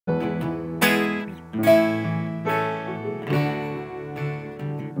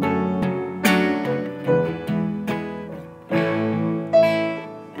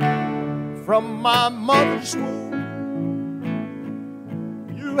from my mother's womb.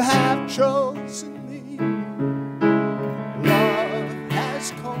 You have chosen me. Love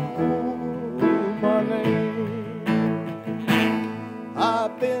has called my name.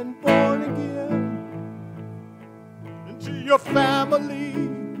 I've been born again into your family.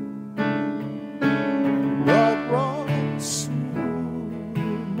 Blood runs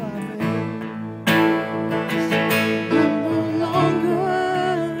through my veins. I'm no longer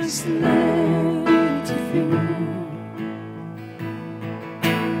a slave to fear.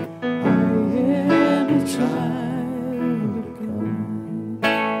 I am a child of God.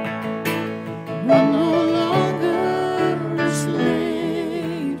 I'm no longer a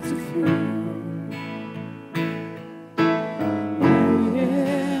slave to fear. I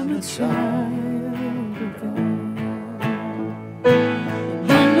am a child of God.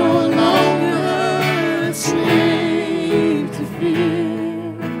 I'm no longer a slave to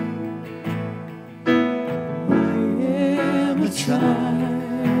fear. I am a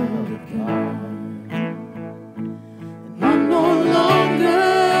child of God. I'm no longer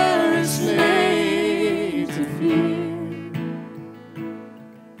a slave to fear.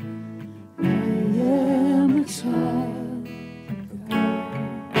 I am a child of God.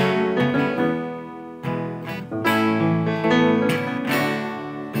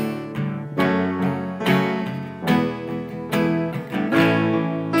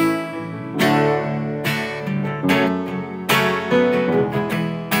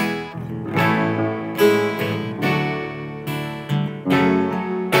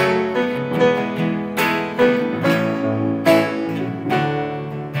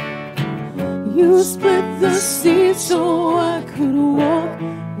 You split the sea so I could walk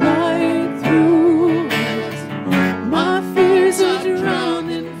right through it. My fears are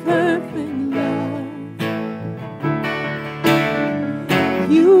drowned in perfect love.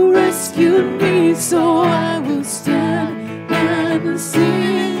 You rescued me so I will stand and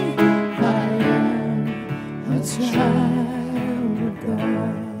sing. I am a child of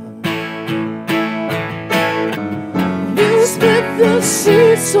God. You split the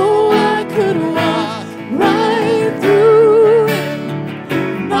sea so I could walk right through it.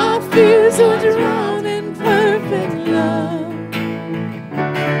 My fears are drowned in perfect love.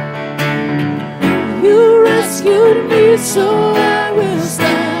 You rescued me so I will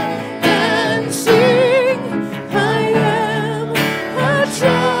stand and sing. I am a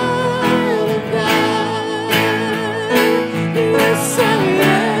child of God. Yes, I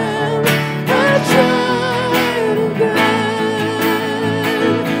am a child of God.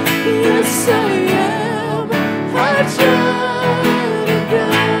 Yes, I am a child of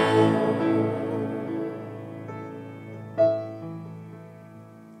God.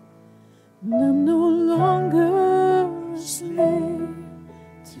 And I'm no longer a slave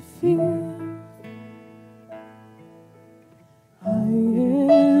to fear. I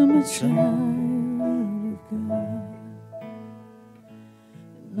am a child of God.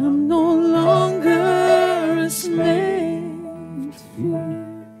 And I'm no longer a slave to fear.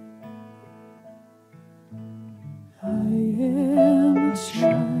 I am a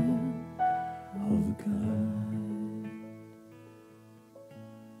child of God.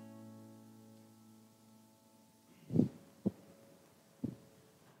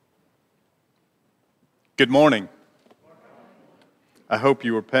 Good morning. I hope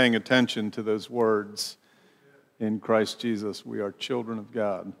you were paying attention to those words. In Christ Jesus, we are children of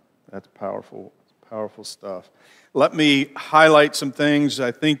God. That's powerful, powerful stuff. Let me highlight some things.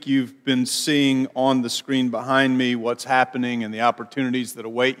 I think you've been seeing on the screen behind me what's happening and the opportunities that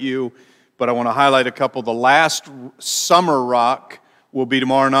await you. But I want to highlight a couple. The last summer rock will be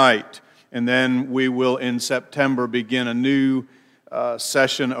tomorrow night. And then we will, in September, begin a new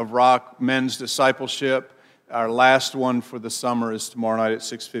session of Rock Men's Discipleship. Our last one for the summer is tomorrow night at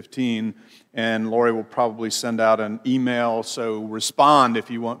 6:15, and Lori will probably send out an email, so respond if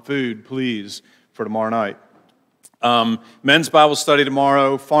you want food, please, for tomorrow night. Men's Bible study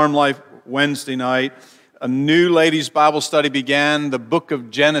tomorrow, Farm Life Wednesday night. A new ladies' Bible study began, the book of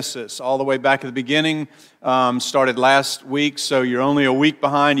Genesis, all the way back at the beginning, started last week, so you're only a week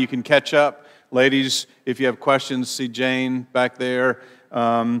behind. You can catch up. Ladies, if you have questions, see Jane back there.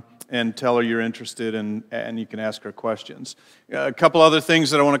 And tell her you're interested, and you can ask her questions. A couple other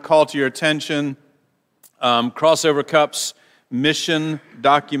things that I want to call to your attention. Crossover Cups mission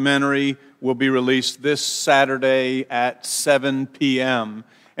documentary will be released this Saturday at 7 p.m.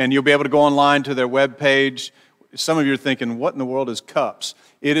 And you'll be able to go online to their webpage. Some of you are thinking, what in the world is CUPS?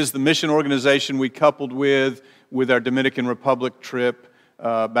 It is the mission organization we coupled with our Dominican Republic trip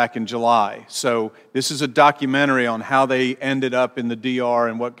back in July. So this is a documentary on how they ended up in the DR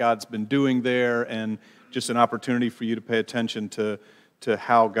and what God's been doing there, and just an opportunity for you to pay attention to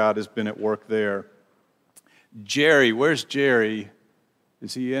how God has been at work there. Jerry, where's Jerry?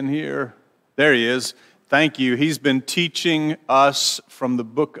 Is he in here? There he is. Thank you. He's been teaching us from the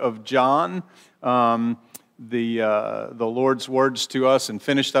book of John, the Lord's words to us, and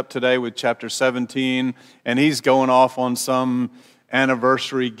finished up today with chapter 17. And he's going off on some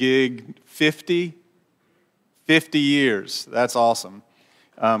anniversary gig. 50 years. That's awesome.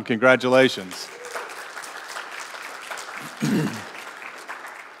 Congratulations.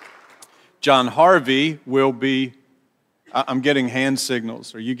 John Harvey will be, I'm getting hand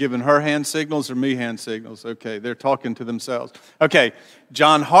signals. Are you giving her hand signals or me hand signals? Okay, they're talking to themselves. Okay,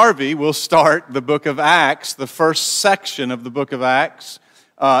 John Harvey will start the book of Acts, the first section of the book of Acts,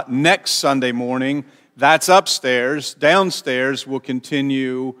 next Sunday morning. That's upstairs. Downstairs we'll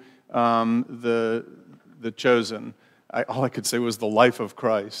continue the Chosen. All I could say was the life of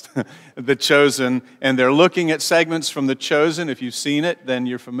Christ, The Chosen. And they're looking at segments from The Chosen. If you've seen it, then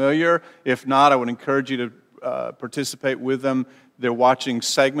you're familiar. If not, I would encourage you to participate with them. They're watching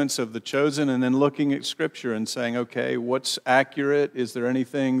segments of The Chosen and then looking at Scripture and saying, okay, what's accurate? Is there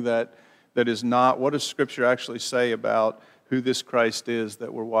anything that is not? What does Scripture actually say about who this Christ is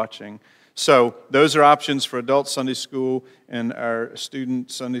that we're watching? So those are options for adult Sunday school, and our student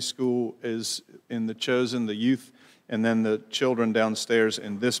Sunday school is in The Chosen, the youth, and then the children downstairs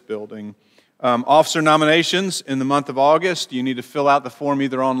in this building. Officer nominations in the month of August. You need to fill out the form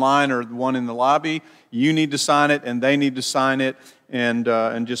either online or the one in the lobby. You need to sign it, and they need to sign it, and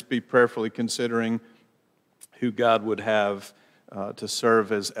just be prayerfully considering who God would have to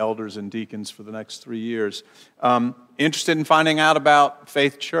serve as elders and deacons for the next 3 years. Interested in finding out about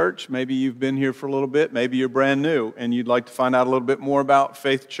Faith Church? Maybe you've been here for a little bit. Maybe you're brand new, and you'd like to find out a little bit more about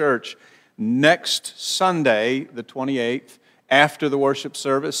Faith Church. Next Sunday, the 28th, after the worship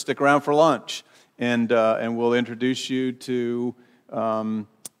service, stick around for lunch, and we'll introduce you to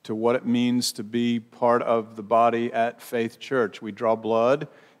what it means to be part of the body at Faith Church. We draw blood,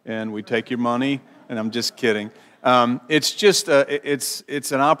 and we take your money, and I'm just kidding. It's just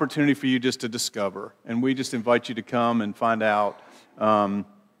it's an opportunity for you just to discover, and we just invite you to come and find out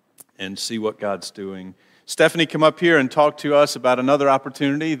and see what God's doing. Stephanie, come up here and talk to us about another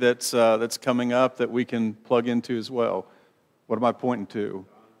opportunity that's coming up that we can plug into as well. What am I pointing to?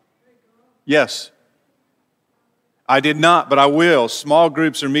 Yes. I did not, but I will. Small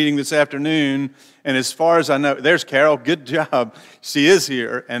groups are meeting this afternoon, and as far as I know, there's Carol. Good job. She is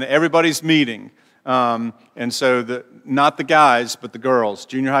here, and everybody's meeting. And so not the guys, but the girls.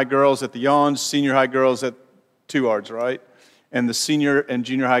 Junior high girls at the Yawns, senior high girls at Tuards, right? And the senior and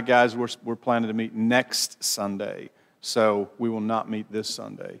junior high guys, we're planning to meet next Sunday. So we will not meet this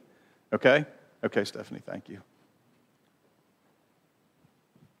Sunday. Okay? Okay, Stephanie, thank you.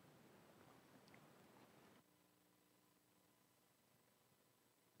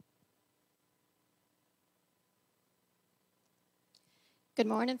 Good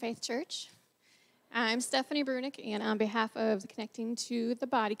morning, Faith Church. I'm Stephanie Brunick, and on behalf of the Connecting to the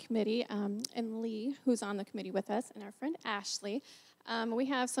Body Committee, and Lee, who's on the committee with us, and our friend Ashley, we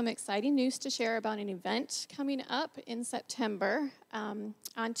have some exciting news to share about an event coming up in September. On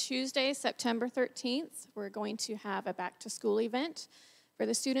Tuesday, September 13th, we're going to have a back-to-school event for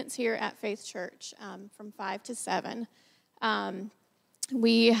the students here at Faith Church from 5 to 7.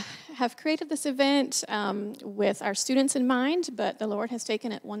 We have created this event with our students in mind, but the Lord has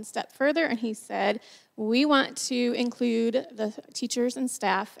taken it one step further, and He said, we want to include the teachers and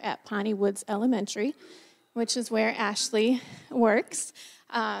staff at Piney Woods Elementary, which is where Ashley works.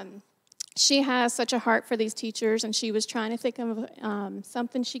 She has such a heart for these teachers, and she was trying to think of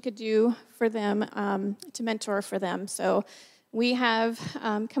something she could do for them to mentor for them. So we have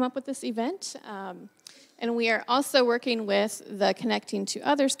come up with this event. And we are also working with the Connecting to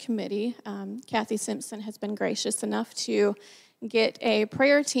Others Committee. Kathy Simpson has been gracious enough to get a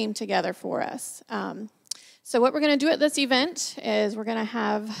prayer team together for us. So what we're going to do at this event is we're going to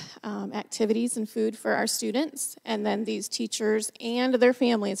have activities and food for our students, and then these teachers and their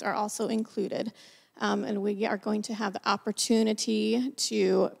families are also included. And we are going to have the opportunity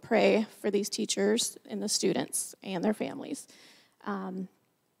to pray for these teachers and the students and their families.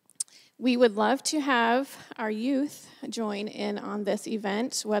 We would love to have our youth join in on this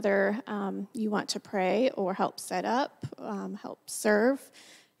event, whether you want to pray or help set up, help serve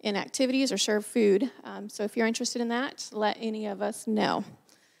in activities or serve food. So if you're interested in that, let any of us know.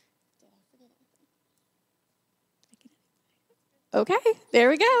 Okay,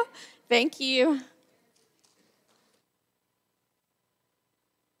 there we go. Thank you.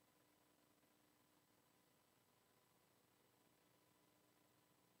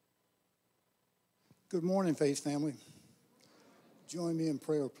 Good morning, Faith family. Join me in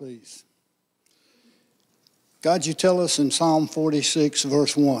prayer, please. God, you tell us in Psalm 46,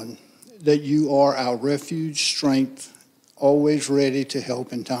 verse 1, that you are our refuge, strength, always ready to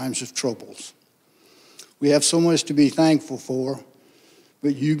help in times of troubles. We have so much to be thankful for,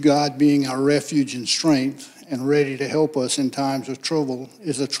 but you, God, being our refuge and strength and ready to help us in times of trouble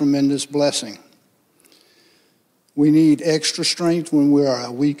is a tremendous blessing. We need extra strength when we are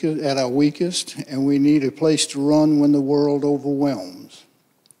at our weakest, and we need a place to run when the world overwhelms.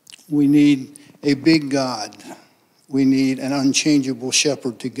 We need a big God. We need an unchangeable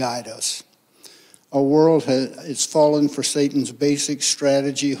shepherd to guide us. Our world is fallen for Satan's basic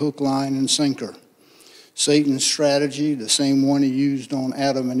strategy, hook, line, and sinker. Satan's strategy, the same one he used on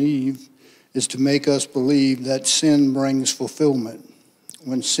Adam and Eve, is to make us believe that sin brings fulfillment,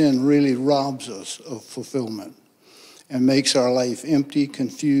 when sin really robs us of fulfillment and makes our life empty,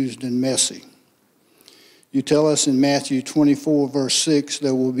 confused, and messy. You tell us in Matthew 24, verse 6,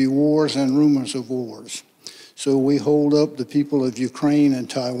 there will be wars and rumors of wars. So we hold up the people of Ukraine and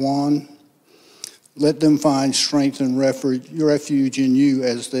Taiwan. Let them find strength and refuge in you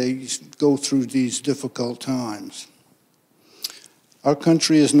as they go through these difficult times. Our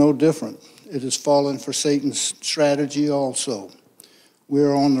country is no different. It has fallen for Satan's strategy also. We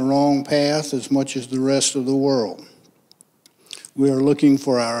are on the wrong path as much as the rest of the world. We are looking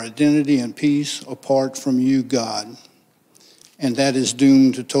for our identity and peace apart from you, God, and that is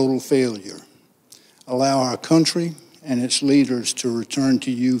doomed to total failure. Allow our country and its leaders to return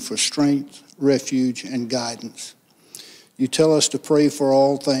to you for strength, refuge, and guidance. You tell us to pray for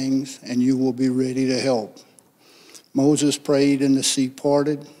all things, and you will be ready to help. Moses prayed and the sea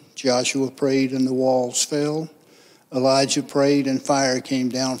parted. Joshua prayed and the walls fell. Elijah prayed and fire came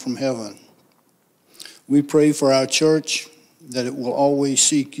down from heaven. We pray for our church, that it will always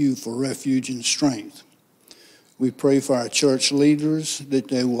seek you for refuge and strength. We pray for our church leaders, that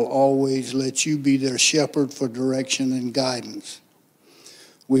they will always let you be their shepherd for direction and guidance.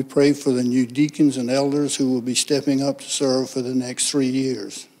 We pray for the new deacons and elders who will be stepping up to serve for the next 3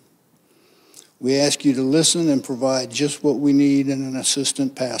 years. We ask you to listen and provide just what we need in an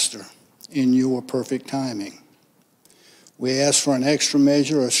assistant pastor in your perfect timing. We ask for an extra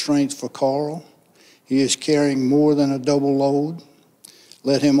measure of strength for Carl. He is carrying more than a double load.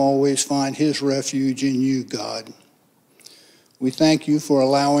 Let him always find his refuge in you, God. We thank you for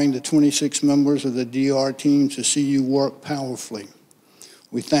allowing the 26 members of the DR team to see you work powerfully.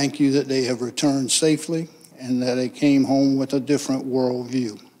 We thank you that they have returned safely and that they came home with a different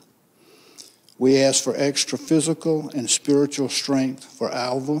worldview. We ask for extra physical and spiritual strength for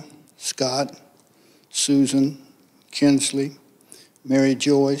Alva, Scott, Susan, Kinsley, Mary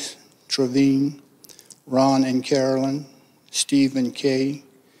Joyce, Trevine, Ron and Carolyn, Steve and Kay,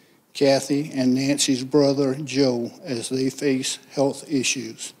 Kathy and Nancy's brother, Joe, as they face health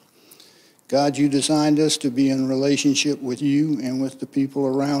issues. God, you designed us to be in relationship with you and with the people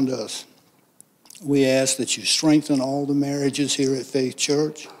around us. We ask that you strengthen all the marriages here at Faith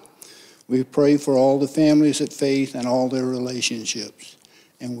Church. We pray for all the families at Faith and all their relationships.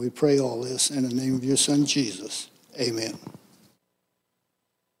 And we pray all this in the name of your Son, Jesus. Amen.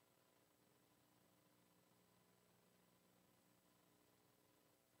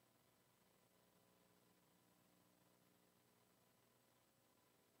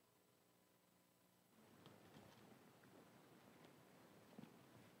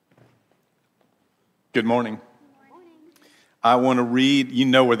 Good morning. I want to read, you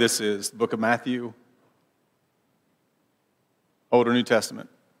know where this is, the book of Matthew. Old or New Testament?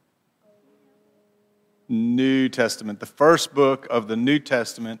 New Testament. The first book of the New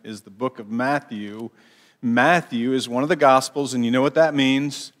Testament is the book of Matthew. Matthew is one of the Gospels, and you know what that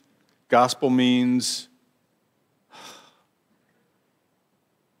means? Gospel means,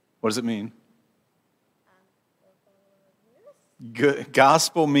 what does it mean? Good.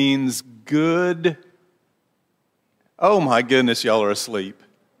 Gospel means good. Oh my goodness, y'all are asleep.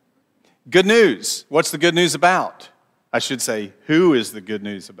 Good news. What's the good news about? I should say, who is the good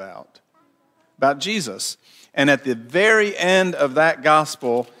news about? About Jesus. And at the very end of that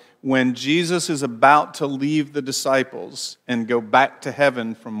gospel, when Jesus is about to leave the disciples and go back to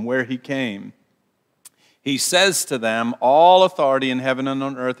heaven from where he came, he says to them, all authority in heaven and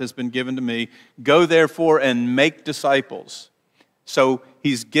on earth has been given to me. Go therefore and make disciples. So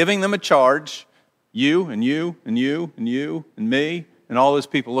he's giving them a charge. You and you and you and you and me and all those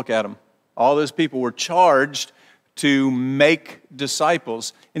people, look at them. All those people were charged to make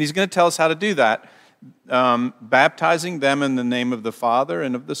disciples. And he's going to tell us how to do that. Baptizing them in the name of the Father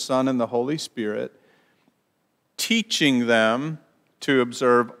and of the Son and the Holy Spirit. Teaching them to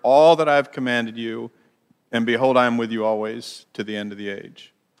observe all that I've commanded you. And behold, I am with you always to the end of the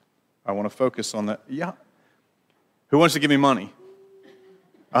age. I want to focus on that. Yeah. Who wants to give me money?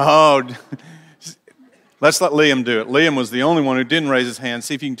 Oh, let's let Liam do it. Liam was the only one who didn't raise his hand.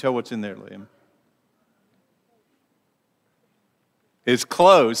 See if you can tell what's in there, Liam. It's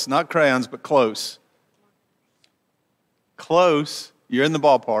close, not crayons, but close. Close. You're in the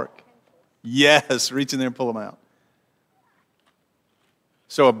ballpark. Yes, reach in there and pull them out.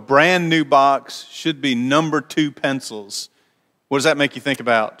 So a brand new box should be number 2 pencils. What does that make you think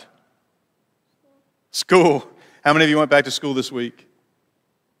about? School. How many of you went back to school this week?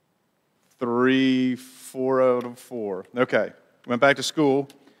 3, 4 out of 4. Okay, went back to school.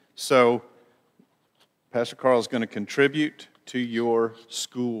 So Pastor Carl is going to contribute to your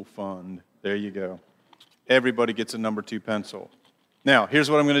school fund. There you go. Everybody gets a number 2 pencil. Now, here's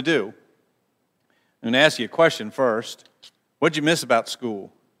what I'm going to do. I'm going to ask you a question first. What'd you miss about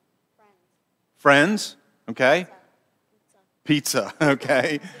school? Friends? Okay. Pizza.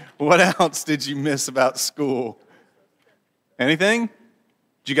 Okay. What else did you miss about school? Anything?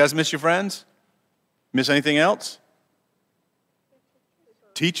 Did you guys miss your friends? Miss anything else?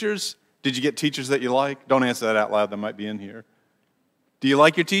 Teachers? Did you get teachers that you like? Don't answer that out loud. That might be in here. Do you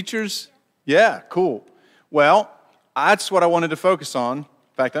like your teachers? Yeah, cool. Well, that's what I wanted to focus on. In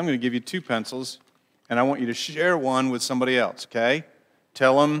fact, I'm going to give you 2 pencils, and I want you to share one with somebody else, okay?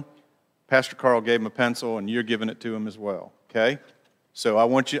 Tell them Pastor Carl gave him a pencil, and you're giving it to him as well, okay? So I'm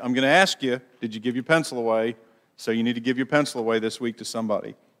going to ask you, did you give your pencil away? So you need to give your pencil away this week to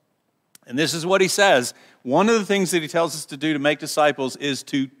somebody. And this is what he says. One of the things that he tells us to do to make disciples is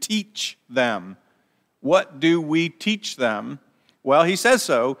to teach them. What do we teach them? Well, he says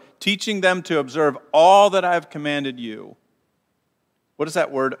so, teaching them to observe all that I have commanded you. What does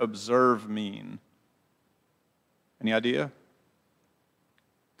that word observe mean? Any idea?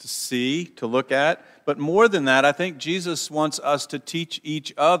 To see, to look at. But more than that, I think Jesus wants us to teach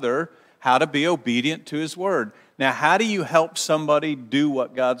each other how to be obedient to his word. Now, how do you help somebody do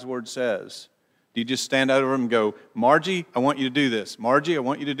what God's word says? Do you just stand over them and go, Margie, I want you to do this. Margie, I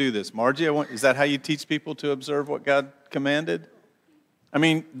want you to do this. Margie, is that how you teach people to observe what God commanded? I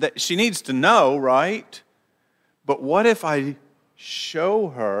mean, she needs to know, right? But what if I show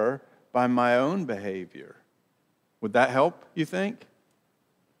her by my own behavior? Would that help, you think?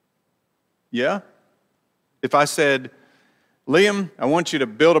 Yeah? If I said, Liam, I want you to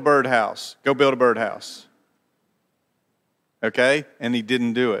build a birdhouse. Go build a birdhouse. Okay? And he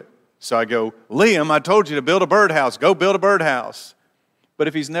didn't do it. So I go, Liam, I told you to build a birdhouse. Go build a birdhouse. But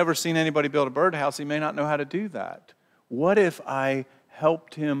if he's never seen anybody build a birdhouse, he may not know how to do that. What if I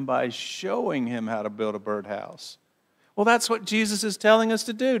helped him by showing him how to build a birdhouse? Well, that's what Jesus is telling us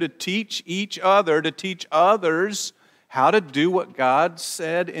to do, to teach each other, to teach others how to do what God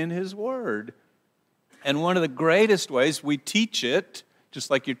said in his word. And one of the greatest ways we teach it, just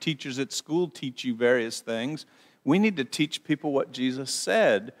like your teachers at school teach you various things, we need to teach people what Jesus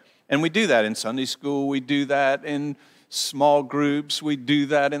said. And we do that in Sunday school, we do that in small groups, we do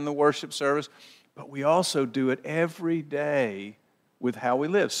that in the worship service, but we also do it every day with how we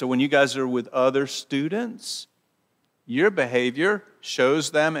live. So when you guys are with other students, your behavior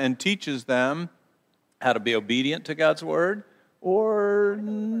shows them and teaches them how to be obedient to God's word or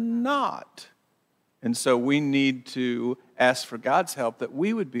not. And so we need to ask for God's help that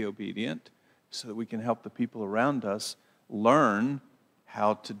we would be obedient so that we can help the people around us learn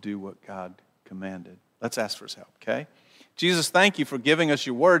how to do what God commanded. Let's ask for his help, okay? Jesus, thank you for giving us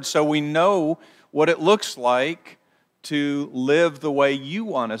your word so we know what it looks like to live the way you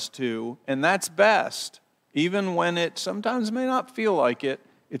want us to, and that's best. Even when it sometimes may not feel like it,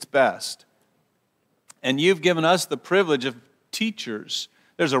 it's best. And you've given us the privilege of teachers.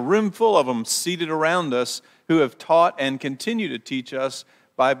 There's a room full of them seated around us who have taught and continue to teach us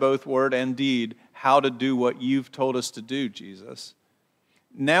by both word and deed how to do what you've told us to do, Jesus.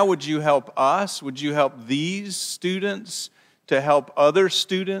 Now would you help us? Would you help these students to help other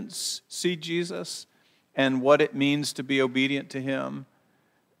students see Jesus and what it means to be obedient to him?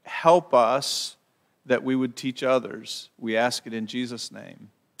 Help us that we would teach others. We ask it in Jesus'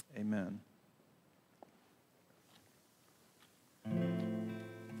 name. Amen.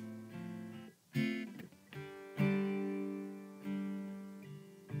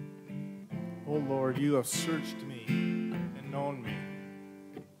 Oh Lord, you have searched me and known me.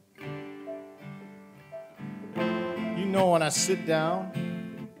 You know when I sit down,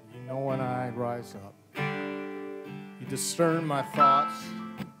 you know when I rise up. You discern my thoughts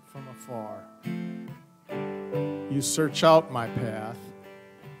from afar. You search out my path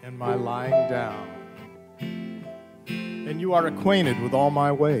and my lying down. And you are acquainted with all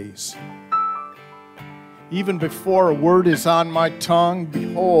my ways. Even before a word is on my tongue,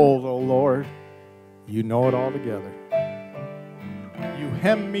 behold, O Lord, you know it all together. You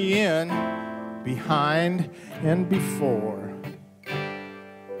hem me in behind and before,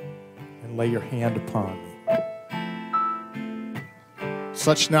 and lay your hand upon me.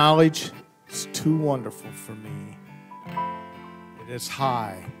 Such knowledge is too wonderful for me. It is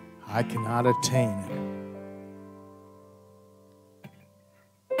high. I cannot attain it.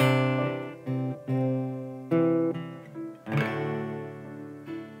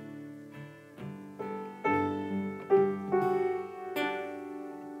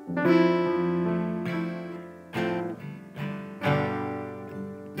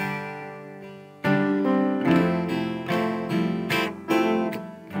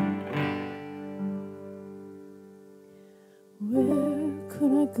 Where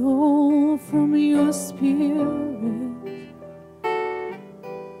could I go from your spirit?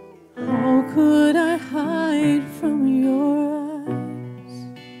 How could I hide from your eyes?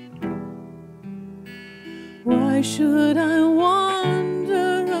 Why should I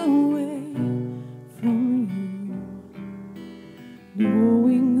wander away from you,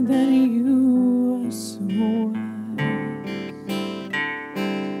 knowing that you are so wise?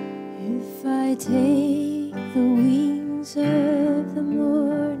 If I take the wings of the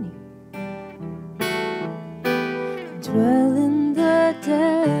morning, dwell in the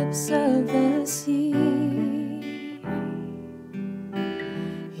depths of the sea,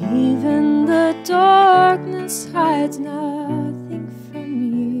 even the darkness hides nothing from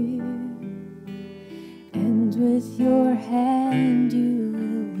you, and with your hand you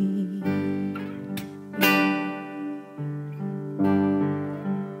will lead.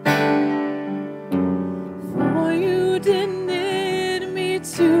 For you did knit me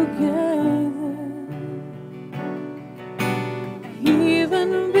together,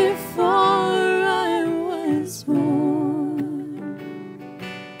 even before I was born.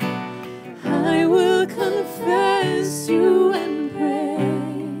 I will confess you and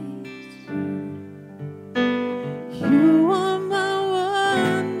praise. You are my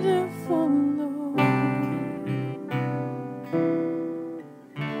wonderful Lord.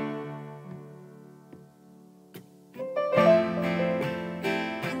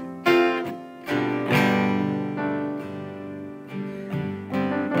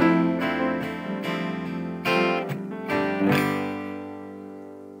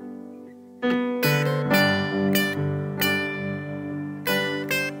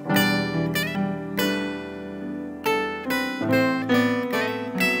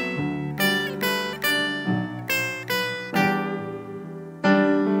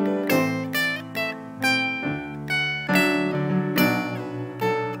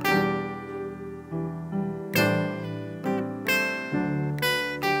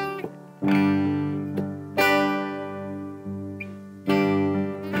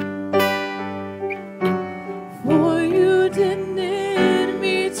 For you did knit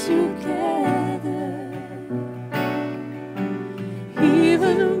me together,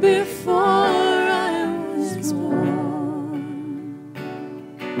 even before I was born.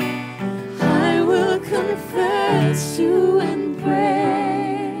 I will confess you and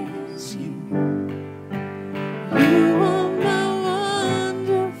praise you. You are my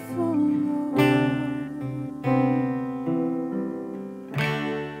wonderful Lord.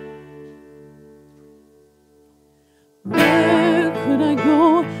 Where could I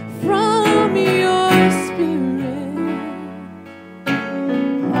go from your spirit?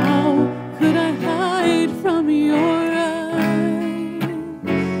 How could I hide from your eyes?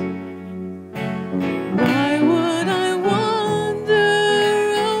 Why would I wander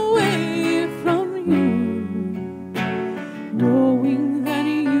away from you, knowing that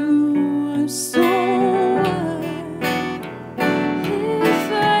you are so wise?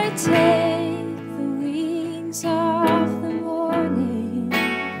 If I take the wings of the morning,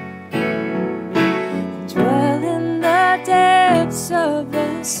 dwell in the depths of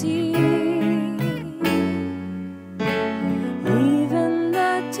the sea, even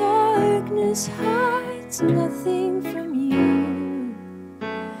the darkness hides nothing from you,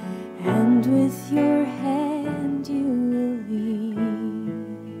 and with your hand you will lead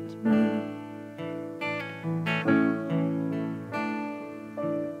me.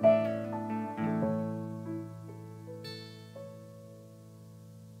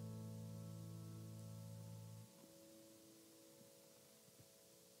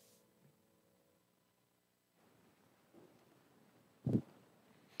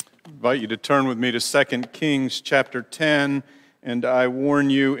 I invite you to turn with me to 2 Kings chapter 10, and I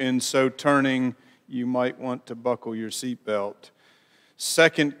warn you, in so turning, you might want to buckle your seatbelt.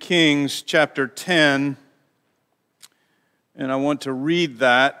 2 Kings chapter 10, And I want to read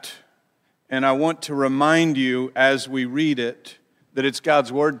that, and I want to remind you as we read it that it's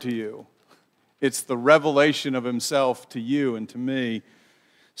God's word to you. It's the revelation of himself to you and to me.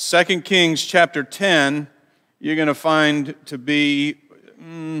 2 Kings chapter 10, you're going to find to be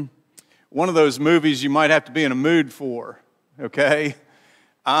one of those movies you might have to be in a mood for, okay?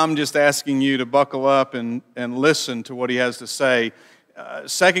 I'm just asking you to buckle up and listen to what he has to say.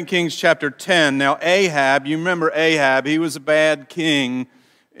 2 Kings chapter 10. Now Ahab, you remember Ahab, he was a bad king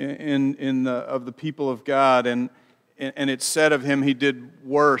of the people of God, and it said of him he did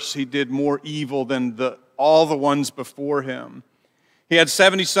worse. He did more evil than all the ones before him. He had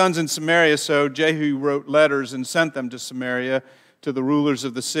 70 sons in Samaria, so Jehu wrote letters and sent them to Samaria, to the rulers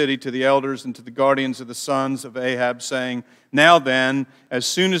of the city, to the elders, and to the guardians of the sons of Ahab, saying, "Now then, as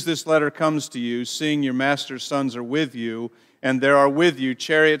soon as this letter comes to you, seeing your master's sons are with you, and there are with you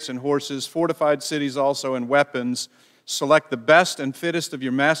chariots and horses, fortified cities also, and weapons, select the best and fittest of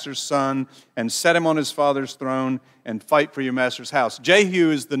your master's son, and set him on his father's throne, and fight for your master's house."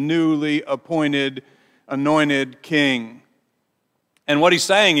 Jehu is the newly appointed, anointed king. And what he's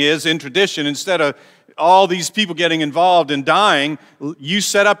saying is, in tradition, instead of all these people getting involved and dying, you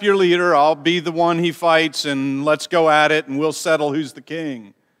set up your leader, I'll be the one he fights, and let's go at it, and we'll settle who's the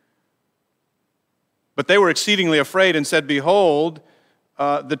king. But they were exceedingly afraid and said, "Behold,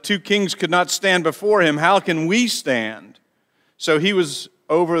 the two kings could not stand before him. How can we stand?" So he was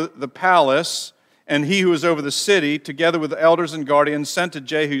over the palace, and he who was over the city, together with the elders and guardians, sent to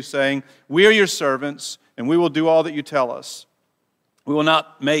Jehu, saying, "We are your servants, and we will do all that you tell us. We will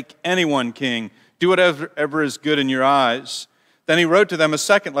not make anyone king. Do whatever is good in your eyes." Then he wrote to them a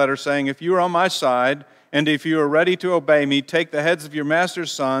second letter, saying, "If you are on my side, and if you are ready to obey me, take the heads of your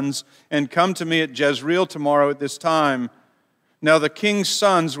master's sons, and come to me at Jezreel tomorrow at this time." Now the king's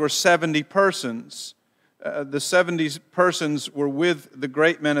sons were 70 persons. The 70 persons were with the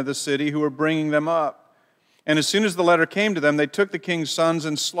great men of the city who were bringing them up. And as soon as the letter came to them, they took the king's sons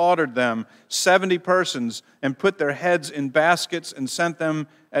and slaughtered them, 70 persons, and put their heads in baskets and sent them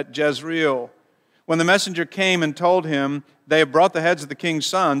at Jezreel. When the messenger came and told him, "They have brought the heads of the king's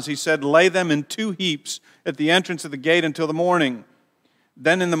sons," he said, "Lay them in 2 heaps at the entrance of the gate until the morning."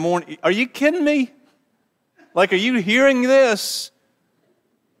 Then in the morning, are you kidding me? Like, are you hearing this?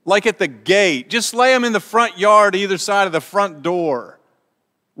 Like at the gate. Just lay them in the front yard, either side of the front door.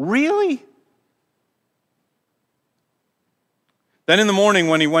 Really? Then in the morning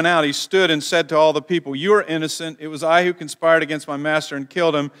when he went out, he stood and said to all the people, "You are innocent. It was I who conspired against my master and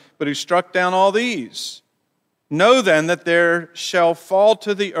killed him, but who struck down all these. Know then that there shall fall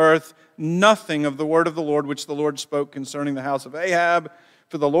to the earth nothing of the word of the Lord which the Lord spoke concerning the house of Ahab,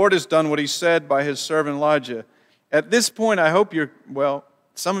 for the Lord has done what he said by his servant Elijah." At this point, I hope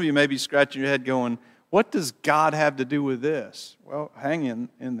some of you may be scratching your head going, what does God have to do with this? Well, hang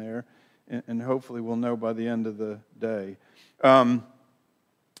in there, and hopefully we'll know by the end of the day.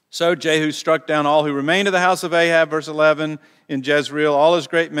 So Jehu struck down all who remained of the house of Ahab, verse 11, in Jezreel, all his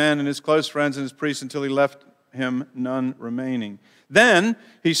great men and his close friends and his priests, until he left him none remaining. Then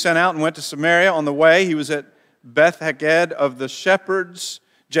he sent out and went to Samaria. On the way, he was at Beth-Haged of the shepherds.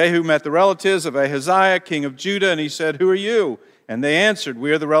 Jehu met the relatives of Ahaziah, king of Judah, and he said, "Who are you?" And they answered,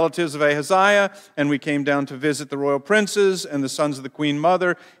 "We are the relatives of Ahaziah, and we came down to visit the royal princes and the sons of the queen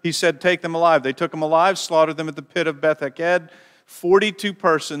mother." He said, "Take them alive." They took them alive, slaughtered them at the pit of Beth-Haged, 42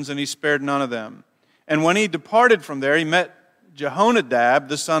 persons, and he spared none of them. And when he departed from there, he met Jehonadab,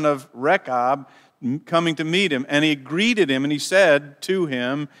 the son of Rechab, coming to meet him. And he greeted him, and he said to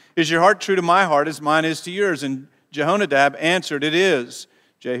him, "Is your heart true to my heart as mine is to yours?" And Jehonadab answered, "It is."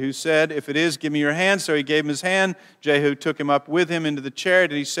 Jehu said, "If it is, give me your hand." So he gave him his hand. Jehu took him up with him into the chariot,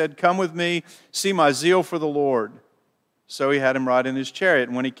 and he said, "Come with me, see my zeal for the Lord." So he had him ride in his chariot.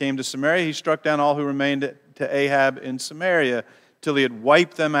 And when he came to Samaria, he struck down all who remained to Ahab in Samaria, till he had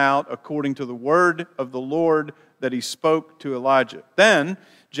wiped them out according to the word of the Lord that he spoke to Elijah. Then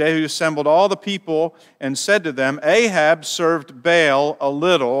Jehu assembled all the people and said to them, "Ahab served Baal a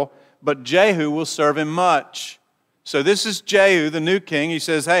little, but Jehu will serve him much." So this is Jehu, the new king. He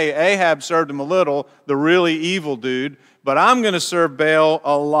says, hey, Ahab served him a little, the really evil dude, but I'm going to serve Baal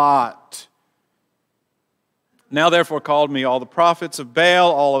a lot. Now therefore called me all the prophets of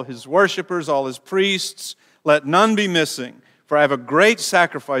Baal, all of his worshipers, all his priests. Let none be missing, for I have a great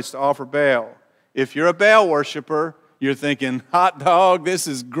sacrifice to offer Baal. If you're a Baal worshiper, you're thinking, hot dog, this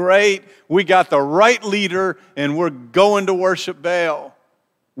is great. We got the right leader, and we're going to worship Baal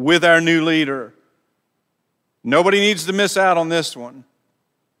with our new leader. Nobody needs to miss out on this one.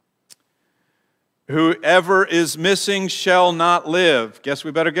 Whoever is missing shall not live. Guess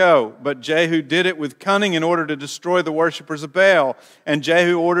we better go. But Jehu did it with cunning in order to destroy the worshipers of Baal. And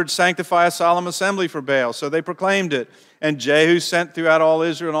Jehu ordered, sanctify a solemn assembly for Baal. So they proclaimed it. And Jehu sent throughout all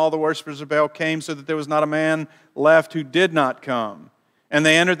Israel, and all the worshipers of Baal came, so that there was not a man left who did not come. And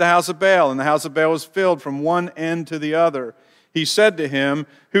they entered the house of Baal, and the house of Baal was filled from one end to the other. He said to him,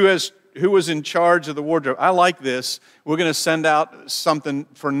 who was in charge of the wardrobe? I like this. We're going to send out something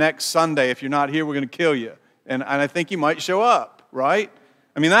for next Sunday. If you're not here, we're going to kill you. And I think you might show up, right?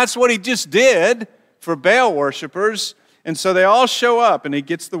 I mean, that's what he just did for Baal worshipers. And so they all show up, and he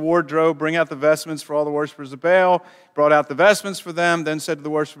gets the wardrobe, bring out the vestments for all the worshipers of Baal, brought out the vestments for them, then said to the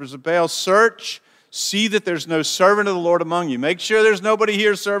worshipers of Baal, search, see that there's no servant of the Lord among you. Make sure there's nobody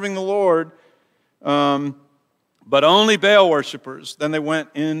here serving the Lord. But only Baal worshipers. Then they went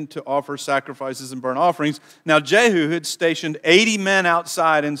in to offer sacrifices and burnt offerings. Now Jehu had stationed 80 men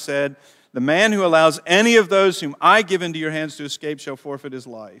outside and said, the man who allows any of those whom I give into your hands to escape shall forfeit his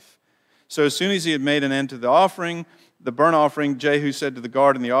life. So as soon as he had made an end to the offering, the burnt offering, Jehu said to the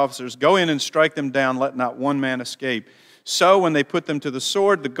guard and the officers, go in and strike them down, let not one man escape. So when they put them to the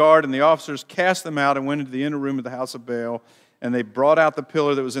sword, the guard and the officers cast them out and went into the inner room of the house of Baal. And they brought out the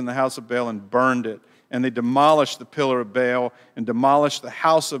pillar that was in the house of Baal and burned it. And they demolished the pillar of Baal and demolished the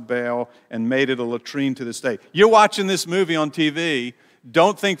house of Baal and made it a latrine to this day. You're watching this movie on TV.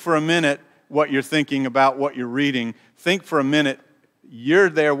 Don't think for a minute what you're thinking about what you're reading. Think for a minute, you're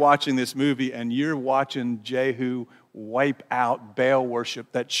there watching this movie and you're watching Jehu wipe out Baal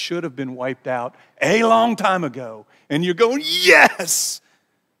worship that should have been wiped out a long time ago. And you're going, yes!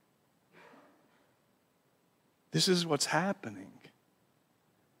 This is what's happening.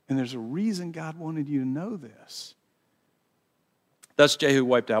 And there's a reason God wanted you to know this. Thus Jehu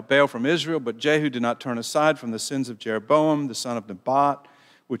wiped out Baal from Israel, but Jehu did not turn aside from the sins of Jeroboam, the son of Nebat,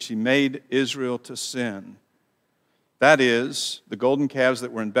 which he made Israel to sin. That is, the golden calves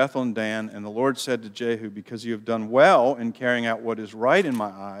that were in Bethel and Dan. And the Lord said to Jehu, because you have done well in carrying out what is right in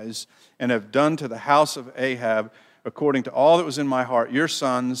my eyes, and have done to the house of Ahab according to all that was in my heart, your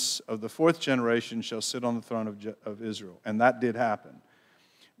sons of the fourth generation shall sit on the throne of Israel. And that did happen.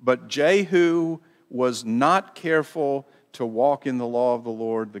 But Jehu was not careful to walk in the law of the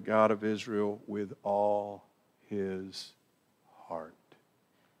Lord, the God of Israel, with all his heart.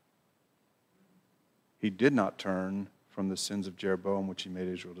 He did not turn from the sins of Jeroboam, which he made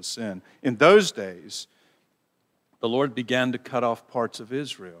Israel to sin. In those days, the Lord began to cut off parts of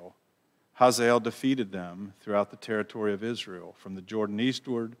Israel. Hazael defeated them throughout the territory of Israel, from the Jordan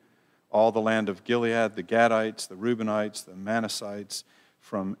eastward, all the land of Gilead, the Gadites, the Reubenites, the Manassites,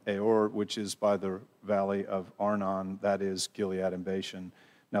 from Aor, which is by the valley of Arnon, that is Gilead and Bashan.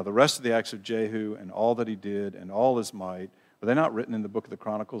 Now the rest of the acts of Jehu and all that he did and all his might, were they not written in the book of the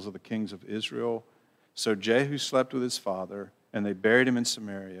Chronicles of the kings of Israel? So Jehu slept with his father, and they buried him in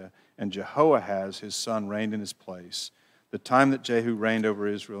Samaria, and Jehoahaz, his son, reigned in his place. The time that Jehu reigned over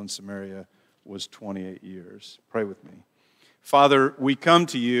Israel and Samaria was 28 years. Pray with me. Father, we come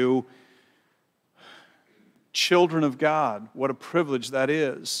to you, children of God. What a privilege that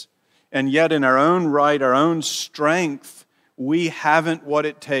is. And yet in our own right, our own strength, we haven't what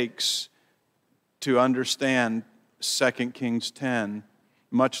it takes to understand 2 Kings 10,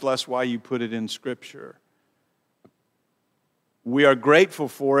 much less why you put it in Scripture. We are grateful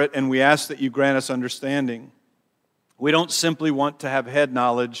for it, and we ask that you grant us understanding. We don't simply want to have head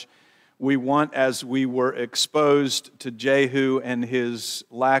knowledge. We want, as we were exposed to Jehu and his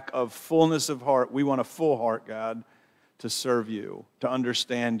lack of fullness of heart, we want a full heart, God, to serve you, to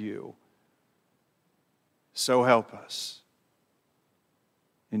understand you. So help us.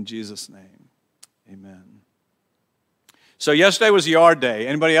 In Jesus' name, amen. So yesterday was yard day.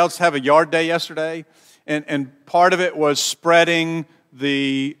 Anybody else have a yard day yesterday? And part of it was spreading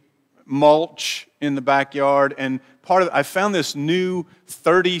the mulch in the backyard, and part of it, I found this new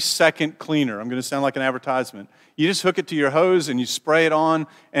 30-second cleaner. I'm going to sound like an advertisement. You just hook it to your hose and you spray it on,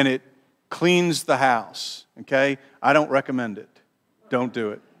 and it cleans the house, okay? I don't recommend it. Don't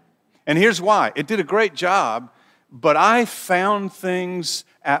do it. And here's why. It did a great job, but I found things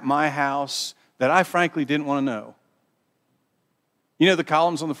at my house that I frankly didn't want to know. You know the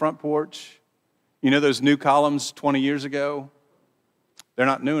columns on the front porch? You know those new columns 20 years ago? They're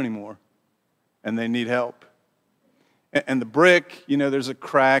not new anymore, and they need help. And the brick, you know, there's a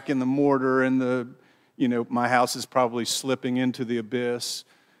crack in the mortar, and my house is probably slipping into the abyss.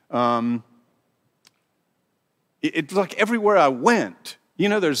 It's like everywhere I went, you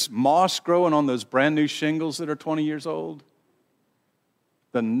know, there's moss growing on those brand new shingles that are 20 years old.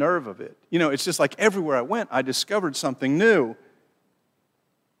 The nerve of it. You know, it's just like everywhere I went, I discovered something new.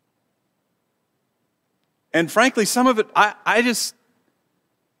 And frankly, some of it, I just,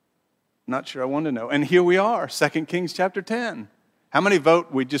 not sure I want to know. And here we are, 2 Kings chapter 10. How many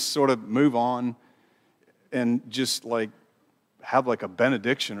vote we just sort of move on and just like have like a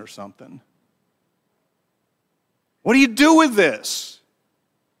benediction or something? What do you do with this?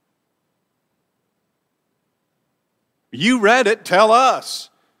 You read it, tell us.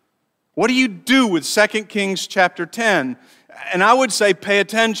 What do you do with 2 Kings chapter 10? And I would say pay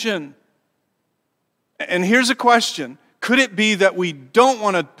attention. And here's a question. Could it be that we don't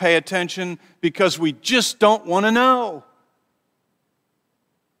want to pay attention because we just don't want to know?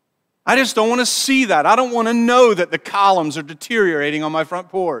 I just don't want to see that. I don't want to know that the columns are deteriorating on my front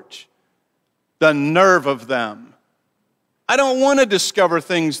porch. The nerve of them. I don't want to discover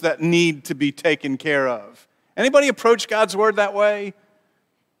things that need to be taken care of. Anybody approach God's Word that way?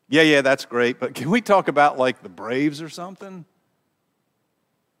 Yeah, that's great, but can we talk about like the Braves or something?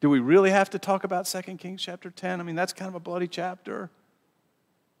 Do we really have to talk about 2 Kings chapter 10? I mean, that's kind of a bloody chapter.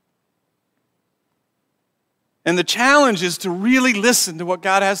 And the challenge is to really listen to what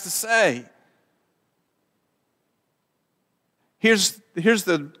God has to say. Here's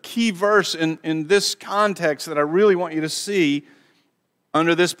the key verse in this context that I really want you to see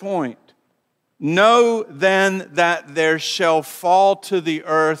under this point. Know then that there shall fall to the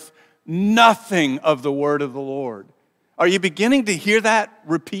earth nothing of the word of the Lord. Are you beginning to hear that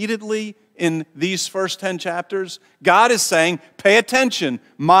repeatedly in these first 10 chapters? God is saying, pay attention.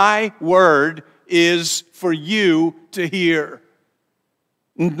 My word is for you to hear.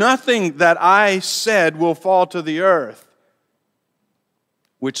 Nothing that I said will fall to the earth,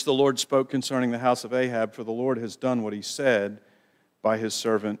 which the Lord spoke concerning the house of Ahab, for the Lord has done what he said by his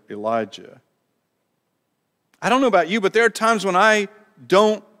servant Elijah. I don't know about you, but there are times when I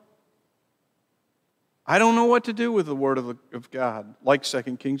don't know what to do with the word of God, like 2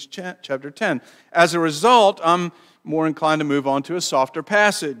 Kings chapter 10. As a result, I'm more inclined to move on to a softer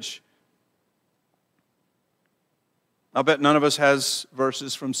passage. I'll bet none of us has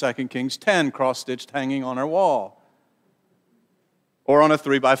verses from 2 Kings 10 cross-stitched hanging on our wall, or on a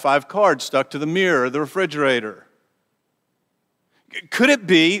 3x5 card stuck to the mirror or the refrigerator. Could it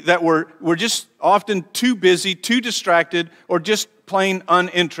be that we're just often too busy, too distracted, or just plain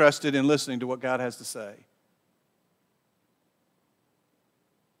uninterested in listening to what God has to say?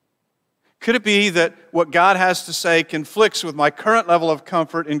 Could it be that what God has to say conflicts with my current level of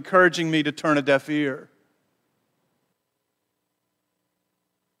comfort, encouraging me to turn a deaf ear?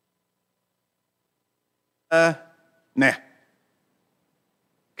 Nah.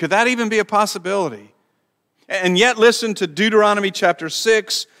 Could that even be a possibility? And yet listen to Deuteronomy chapter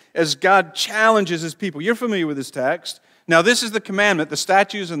 6 as God challenges his people. You're familiar with this text. Now this is the commandment, the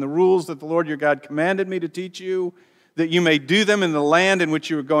statutes and the rules that the Lord your God commanded me to teach you, that you may do them in the land in which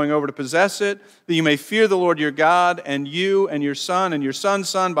you are going over to possess it, that you may fear the Lord your God, and you and your son's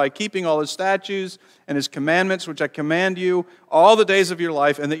son, by keeping all his statutes and his commandments, which I command you, all the days of your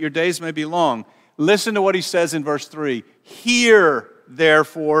life, and that your days may be long. Listen to what he says in verse 3. Hear,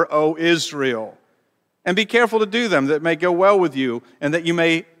 therefore, O Israel, and be careful to do them, that it may go well with you, and that you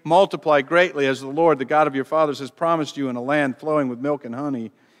may multiply greatly, as the Lord, the God of your fathers, has promised you in a land flowing with milk and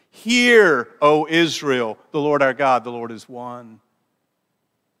honey. Hear, O Israel, the Lord our God, the Lord is one.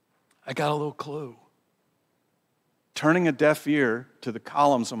 I got a little clue. Turning a deaf ear to the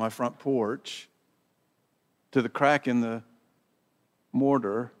columns on my front porch, to the crack in the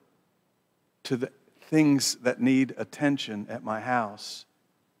mortar, to the things that need attention at my house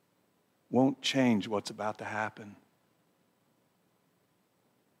won't change what's about to happen.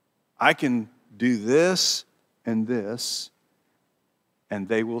 I can do this, and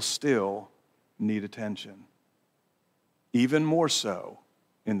they will still need attention. Even more so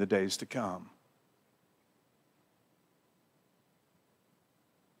in the days to come.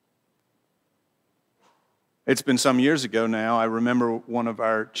 It's been some years ago now. I remember one of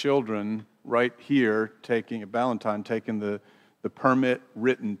our children right here taking the permit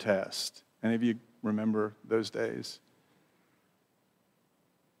written test. Any of you remember those days?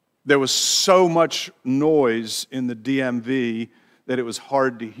 There was so much noise in the DMV that it was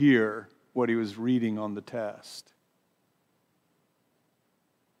hard to hear what he was reading on the test.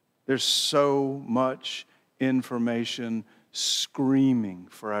 There's so much information screaming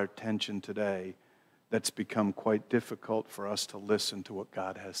for our attention today that's become quite difficult for us to listen to what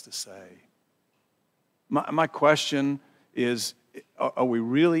God has to say. My question is, are we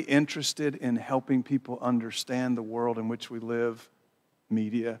really interested in helping people understand the world in which we live,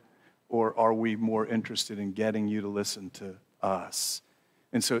 media, or are we more interested in getting you to listen to us?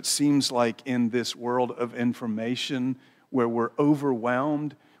 And so it seems like in this world of information where we're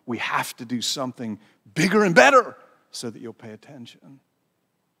overwhelmed, we have to do something bigger and better so that you'll pay attention.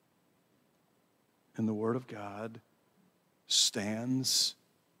 And the Word of God stands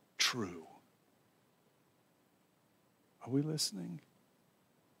true. Are we listening?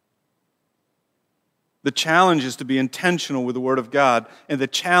 The challenge is to be intentional with the Word of God, and the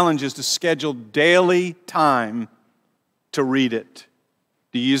challenge is to schedule daily time to read it.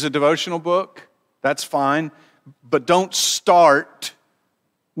 Do you use a devotional book? That's fine, but don't start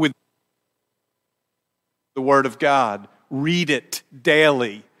with the Word of God. Read it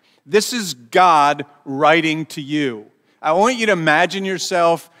daily. This is God writing to you. I want you to imagine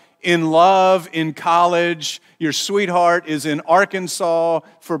yourself in love in college. Your sweetheart is in Arkansas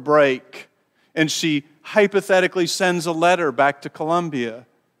for break, and she hypothetically sends a letter back to Columbia.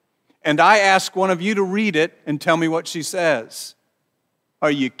 And I ask one of you to read it and tell me what she says.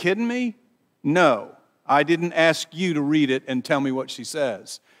 Are you kidding me? No, I didn't ask you to read it and tell me what she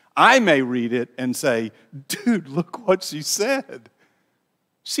says. I may read it and say, dude, look what she said.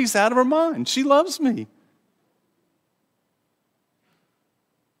 She's out of her mind. She loves me.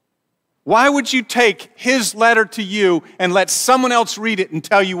 Why would you take his letter to you and let someone else read it and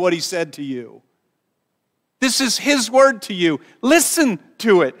tell you what he said to you? This is his word to you. Listen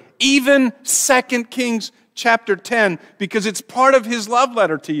to it. Even 2 Kings chapter 10, because it's part of his love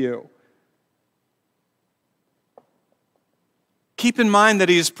letter to you. Keep in mind that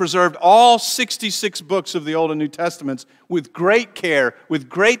he has preserved all 66 books of the Old and New Testaments with great care, with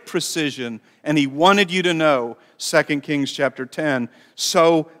great precision, and he wanted you to know 2 Kings chapter 10.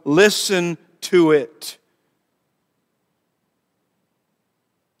 So listen to it.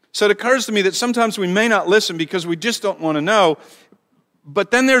 So it occurs to me that sometimes we may not listen because we just don't want to know.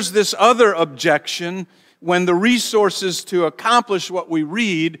 But then there's this other objection when the resources to accomplish what we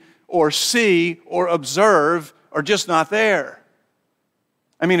read or see or observe are just not there.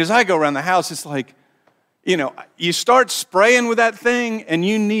 I mean, as I go around the house, it's like, you start spraying with that thing and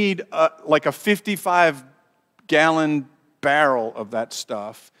you need like a 55-gallon barrel of that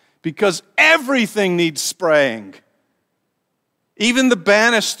stuff because everything needs spraying. Even the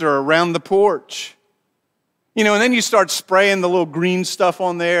banister around the porch. And then you start spraying the little green stuff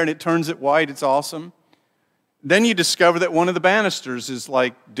on there and it turns it white. It's awesome. Then you discover that one of the banisters is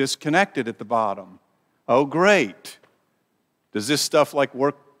like disconnected at the bottom. Oh, great. Does this stuff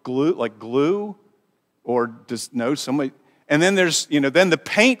work like glue? Or somebody... And then there's, then the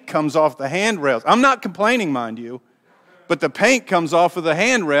paint comes off the handrails. I'm not complaining, mind you. But the paint comes off of the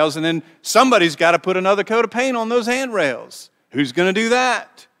handrails and then somebody's got to put another coat of paint on those handrails. Who's going to do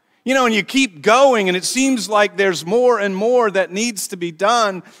that? And you keep going and it seems like there's more and more that needs to be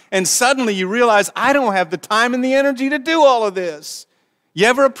done. And suddenly you realize, I don't have the time and the energy to do all of this. You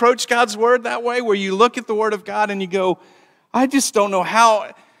ever approach God's Word that way where you look at the Word of God and you go, I just don't know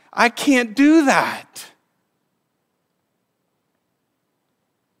how, I can't do that.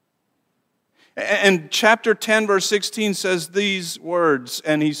 And chapter 10, verse 16 says these words,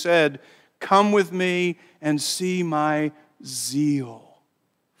 and he said, come with me and see my zeal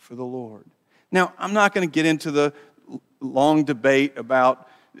for the Lord. Now, I'm not going to get into the long debate about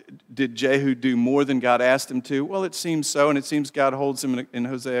did Jehu do more than God asked him to? Well, it seems so, and it seems God holds him in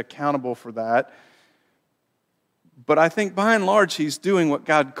Hosea accountable for that. But I think by and large, he's doing what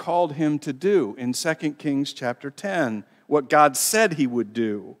God called him to do in 2 Kings chapter 10, what God said he would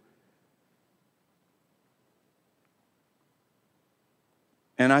do.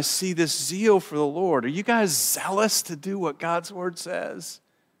 And I see this zeal for the Lord. Are you guys zealous to do what God's Word says?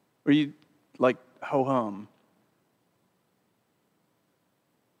 Or are you like ho-hum?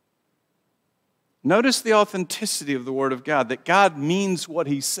 Notice the authenticity of the Word of God, that God means what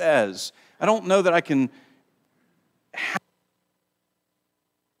He says. I don't know that I can...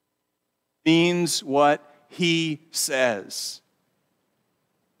 means what He says.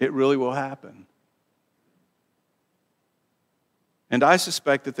 It really will happen. And I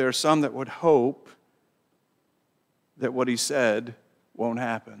suspect that there are some that would hope that what He said won't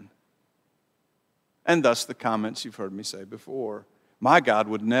happen. And thus the comments you've heard me say before. My God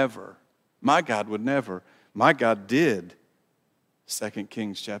would never. My God would never. My God did. 2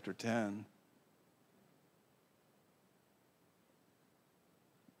 Kings chapter 10.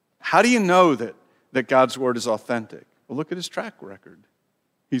 How do you know that God's Word is authentic? Well, look at His track record.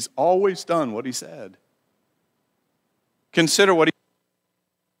 He's always done what He said. Consider what He...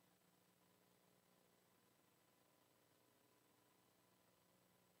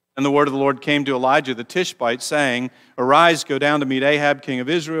 And the word of the Lord came to Elijah the Tishbite, saying, arise, go down to meet Ahab, king of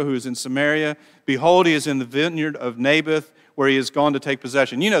Israel, who is in Samaria. Behold, he is in the vineyard of Naboth, where he has gone to take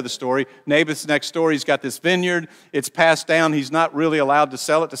possession. You know the story. Naboth's next door. He's got this vineyard. It's passed down. He's not really allowed to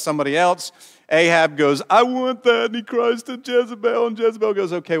sell it to somebody else. Ahab goes, I want that. And he cries to Jezebel. And Jezebel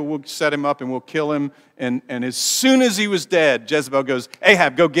goes, okay, well, we'll set him up and we'll kill him. And as soon as he was dead, Jezebel goes,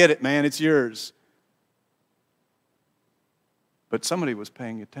 Ahab, go get it, man. It's yours. But somebody was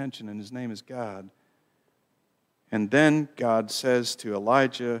paying attention, and his name is God. And then God says to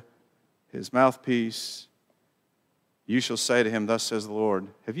Elijah, his mouthpiece, you shall say to him, thus says the Lord,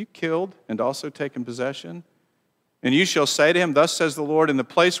 have you killed and also taken possession? And you shall say to him, thus says the Lord, in the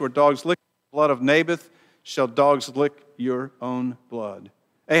place where dogs lick the blood of Naboth, shall dogs lick your own blood.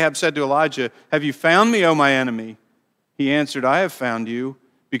 Ahab said to Elijah, have you found me, O my enemy? He answered, I have found you,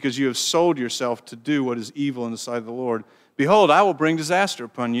 because you have sold yourself to do what is evil in the sight of the Lord. Behold, I will bring disaster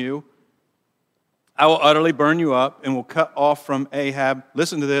upon you. I will utterly burn you up and will cut off from Ahab,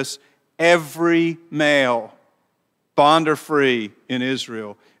 listen to this, every male, bond or free, in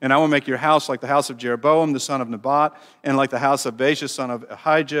Israel. And I will make your house like the house of Jeroboam, the son of Nebat, and like the house of Baasha, son of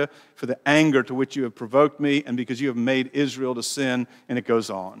Ahijah, for the anger to which you have provoked me, and because you have made Israel to sin. And it goes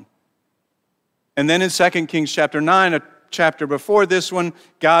on. And then in 2 Kings chapter 9, a chapter before this one,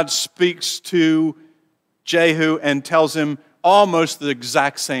 God speaks to Jehu and tells him almost the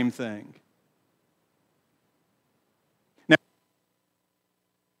exact same thing.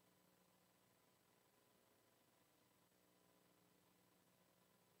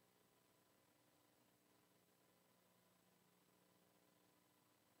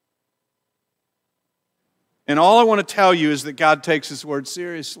 And all I want to tell you is that God takes His word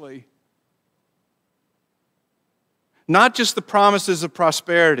seriously. Not just the promises of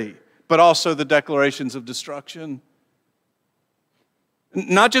prosperity, but also the declarations of destruction.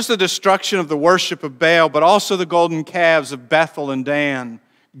 Not just the destruction of the worship of Baal, but also the golden calves of Bethel and Dan.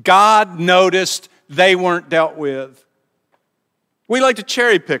 God noticed they weren't dealt with. We like to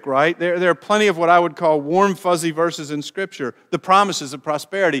cherry pick, right? There are plenty of what I would call warm, fuzzy verses in Scripture, the promises of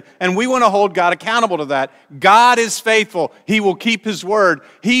prosperity. And we want to hold God accountable to that. God is faithful. He will keep His word.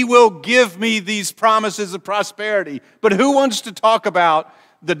 He will give me these promises of prosperity. But who wants to talk about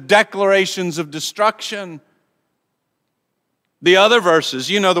the declarations of destruction? The other verses,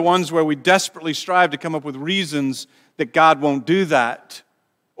 you know, the ones where we desperately strive to come up with reasons that God won't do that,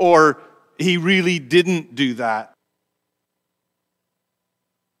 or He really didn't do that.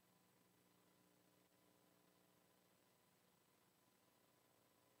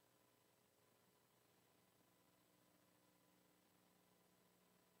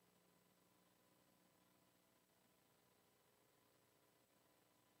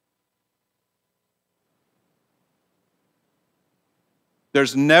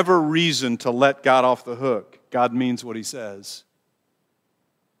 There's never reason to let God off the hook. God means what He says.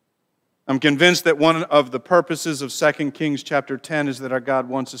 I'm convinced that one of the purposes of 2 Kings chapter 10 is that our God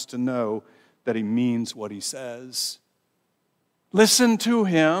wants us to know that He means what He says. Listen to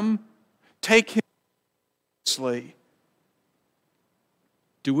Him. Take Him seriously.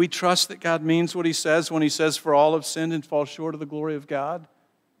 Do we trust that God means what He says when He says, for all have sinned and fall short of the glory of God?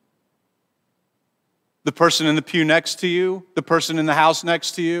 The person in the pew next to you, the person in the house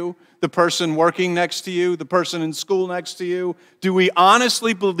next to you, the person working next to you, the person in school next to you. Do we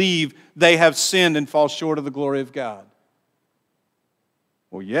honestly believe they have sinned and fall short of the glory of God?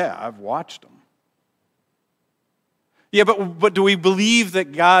 Well, yeah, I've watched them. Yeah, but do we believe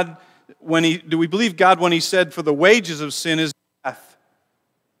that God, when He said, for the wages of sin is death?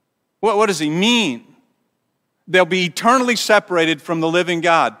 What does He mean? They'll be eternally separated from the living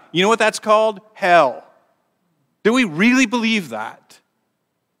God. You know what that's called? Hell. Do we really believe that?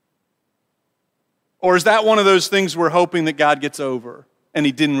 Or is that one of those things we're hoping that God gets over and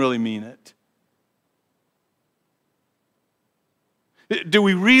He didn't really mean it? Do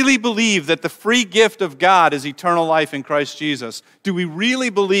we really believe that the free gift of God is eternal life in Christ Jesus? Do we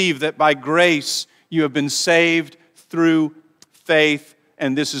really believe that by grace you have been saved through faith,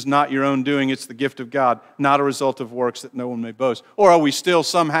 and this is not your own doing, it's the gift of God, not a result of works that no one may boast? Or are we still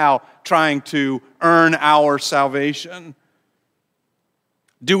somehow trying to earn our salvation?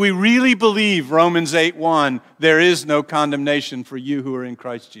 Do we really believe Romans 8:1, there is no condemnation for you who are in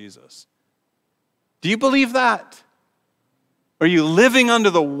Christ Jesus? Do you believe that? Are you living under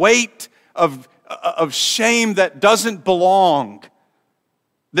the weight of shame that doesn't belong,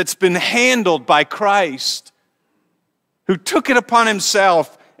 that's been handled by Christ, who took it upon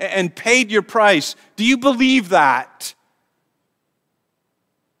Himself and paid your price? Do you believe that?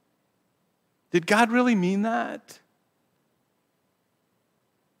 Did God really mean that?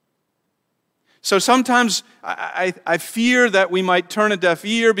 So sometimes I fear that we might turn a deaf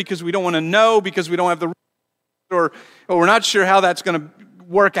ear because we don't want to know, because we don't have the or we're not sure how that's going to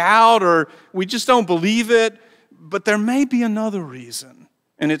work out, or we just don't believe it. But there may be another reason,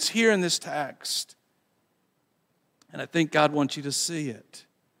 and it's here in this text. And I think God wants you to see it.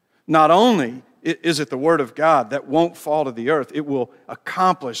 Not only is it the Word of God that won't fall to the earth, it will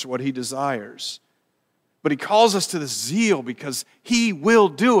accomplish what He desires. But He calls us to the zeal because He will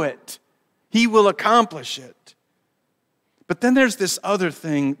do it. He will accomplish it. But then there's this other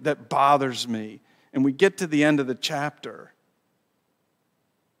thing that bothers me, and we get to the end of the chapter.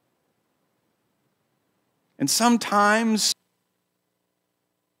 And sometimes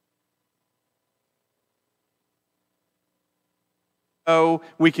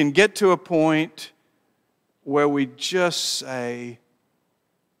we can get to a point where we just say,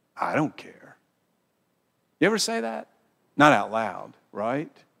 I don't care. You ever say that? Not out loud,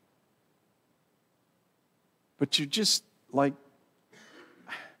 right? But you just like,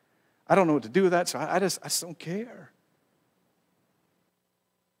 I don't know what to do with that, so I just don't care.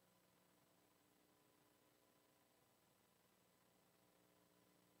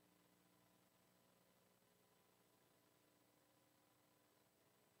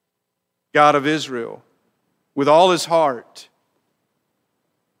 God of Israel, with all his heart,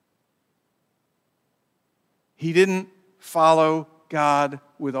 he didn't follow God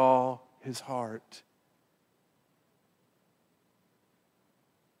with all his heart.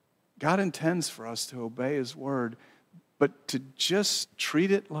 God intends for us to obey his word, but to just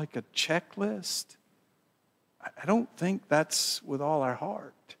treat it like a checklist, I don't think that's with all our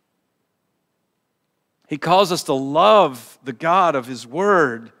heart. He calls us to love the God of his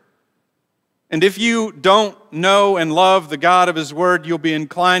word. And if you don't know and love the God of his word, you'll be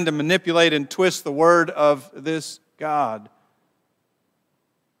inclined to manipulate and twist the word of this God.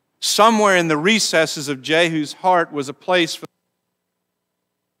 Somewhere in the recesses of Jehu's heart was a place for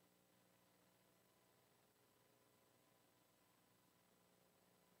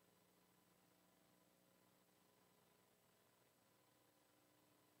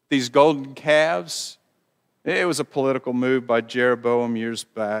these golden calves. It was a political move by Jeroboam years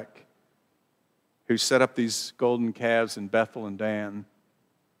back, who set up these golden calves in Bethel and Dan.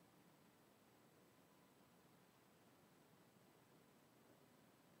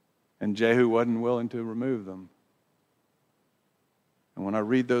 And Jehu wasn't willing to remove them. And when I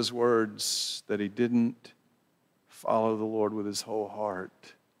read those words that he didn't follow the Lord with his whole heart,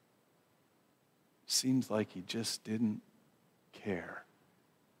 it seems like he just didn't care.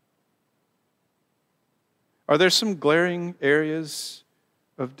 Are there some glaring areas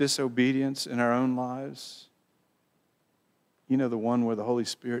of disobedience in our own lives? You know, the one where the Holy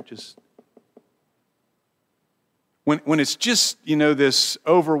Spirit just, when it's just, you know, this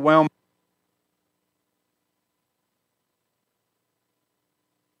overwhelming,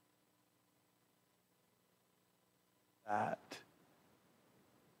 that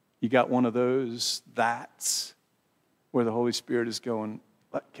you got one of those that's where the Holy Spirit is going,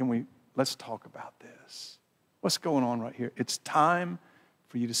 let's talk about this. What's going on right here? It's time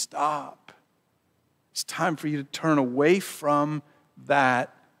for you to stop. It's time for you to turn away from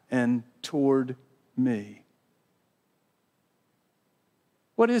that and toward me.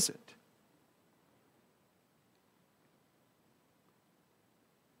 What is it?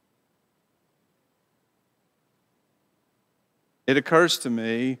 It occurs to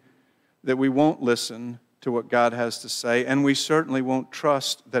me that we won't listen to what God has to say, and we certainly won't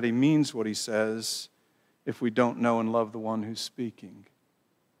trust that he means what he says if we don't know and love the one who's speaking.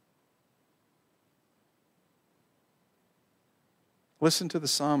 Listen to the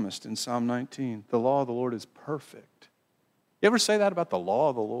psalmist in Psalm 19. The law of the Lord is perfect. You ever say that about the law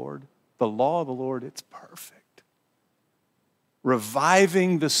of the Lord? The law of the Lord, it's perfect.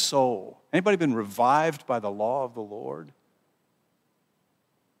 Reviving the soul. Anybody been revived by the law of the Lord?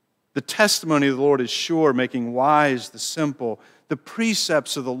 The testimony of the Lord is sure, making wise the simple. The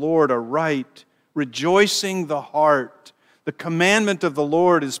precepts of the Lord are right, rejoicing the heart. The commandment of the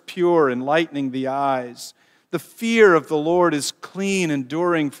Lord is pure, enlightening the eyes. The fear of the Lord is clean,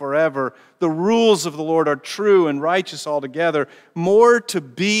 enduring forever. The rules of the Lord are true and righteous altogether. More to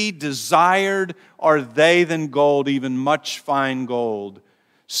be desired are they than gold, even much fine gold.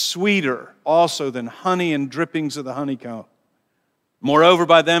 Sweeter also than honey and drippings of the honeycomb. Moreover,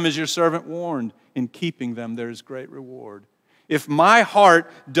 by them is your servant warned. In keeping them there is great reward. If my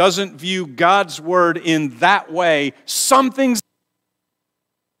heart doesn't view God's word in that way, something's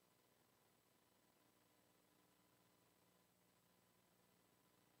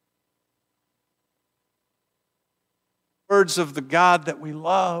words of the God that we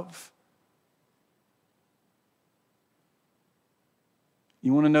love.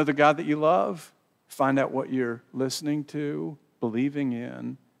 You want to know the God that you love? Find out what you're listening to, believing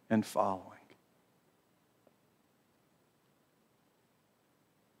in, and following.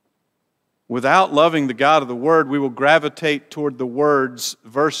 Without loving the God of the Word, we will gravitate toward the words,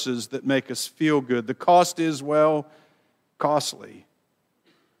 verses that make us feel good. The cost is, well, costly.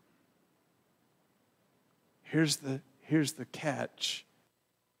 Here's the catch.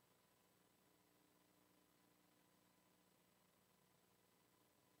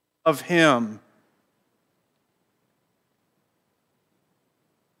 Of Him,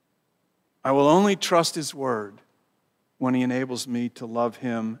 I will only trust His Word when He enables me to love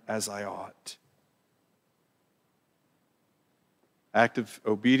Him as I ought. Act of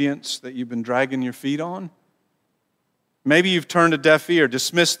obedience that you've been dragging your feet on? Maybe you've turned a deaf ear,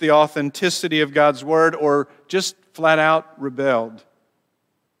 dismissed the authenticity of God's Word, or just flat out rebelled.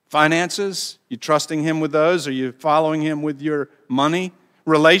 Finances, you trusting Him with those? Are you following Him with your money?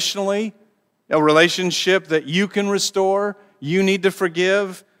 Relationally, a relationship that you can restore, you need to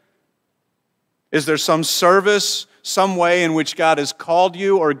forgive? Is there some service, some way in which God has called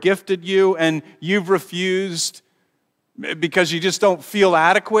you or gifted you and you've refused because you just don't feel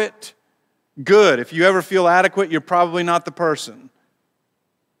adequate? Good. If you ever feel adequate, you're probably not the person.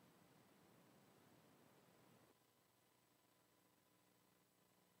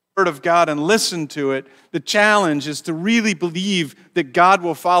 Word of God and listen to it. The challenge is to really believe that God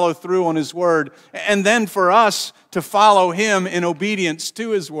will follow through on His Word, and then for us to follow Him in obedience to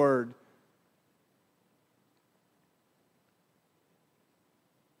His Word.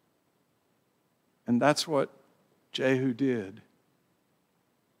 And that's what Jehu did.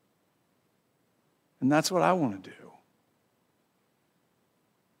 And that's what I want to do.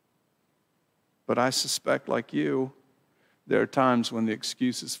 But I suspect, like you, there are times when the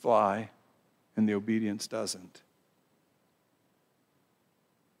excuses fly and the obedience doesn't.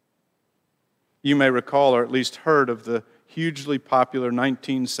 You may recall, or at least heard, of the hugely popular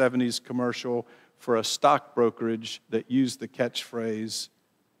 1970s commercial for a stock brokerage that used the catchphrase,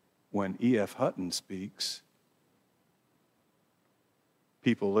 "When E.F. Hutton speaks,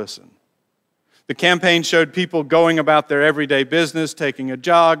 people listen." The campaign showed people going about their everyday business, taking a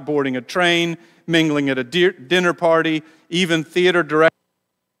jog, boarding a train, mingling at a dinner party, even theater director.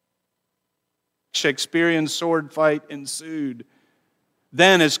 Shakespearean sword fight ensued.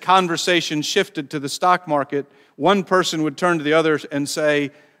 Then, as conversation shifted to the stock market, one person would turn to the other and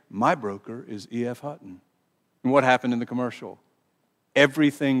say, "My broker is E.F. Hutton." And what happened in the commercial?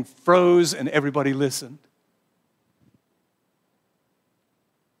 Everything froze and everybody listened.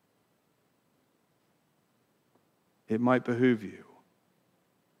 It might behoove you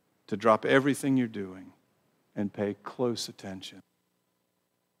to drop everything you're doing and pay close attention.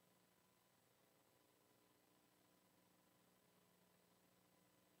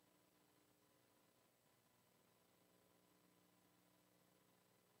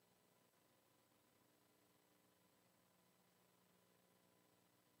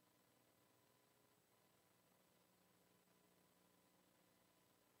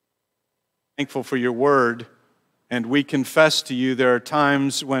 Thankful for your word. And we confess to you there are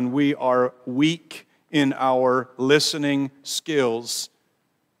times when we are weak in our listening skills.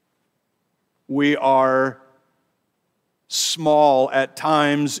 We are small at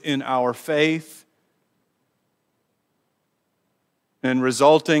times in our faith and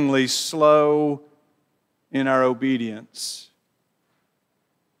resultingly slow in our obedience.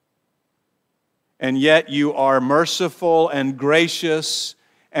 And yet you are merciful and gracious,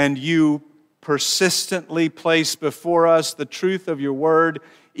 and you persistently place before us the truth of your word,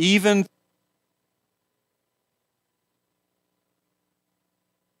 even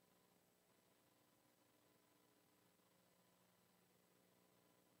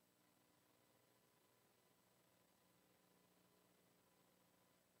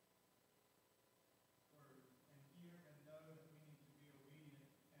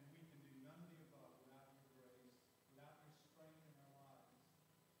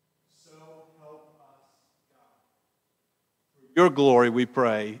your glory, we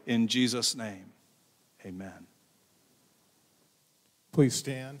pray, in Jesus' name. Amen. Please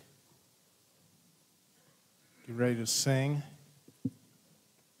stand. Get ready to sing.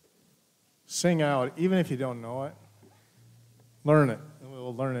 Sing out, even if you don't know it. Learn it, and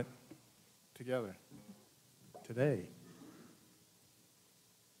we'll learn it together today.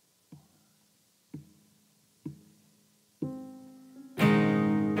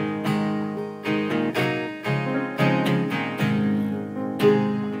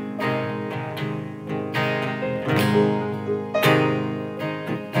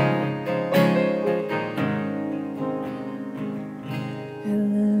 I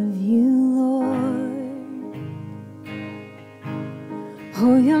love you, Lord.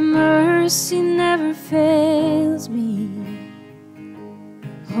 Your mercy never fails me.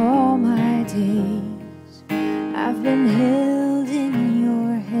 All my days I've been held in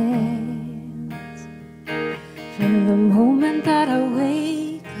your hands. From the moment that I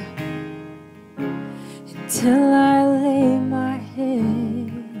wake up until I lay my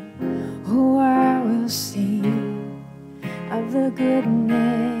head, oh, I will sing of the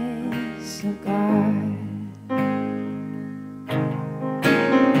goodness of God.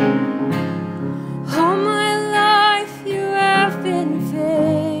 All my life you have been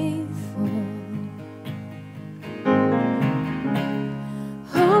faithful.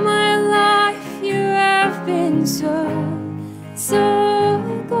 All my life you have been so, so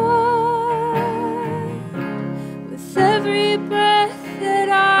good. With every breath that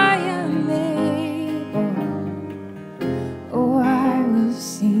I am able, oh, I will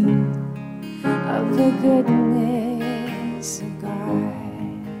sing of the goodness of God.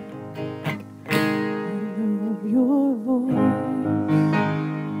 Your voice.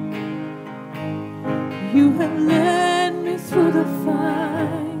 You have led me through the fire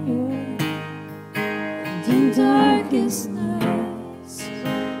and in darkest nights.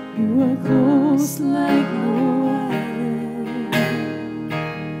 You are close like no other.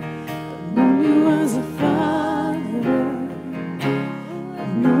 I've known you as a father.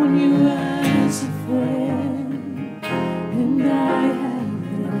 I've known you as a friend, and I have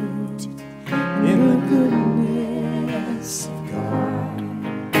lived in the goodness of God.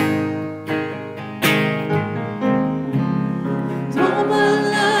 All my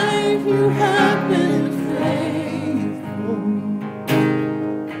life you have been faithful.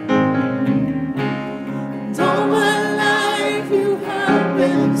 And all my life you have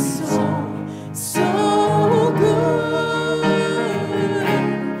been so, so good.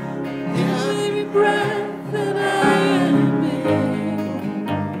 Every breath that I am able,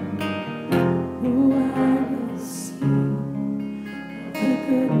 oh, I will sing the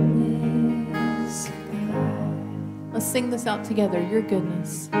goodness of God. Let's sing this out together. Your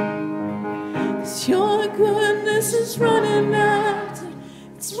goodness. 'Cause your goodness is running after,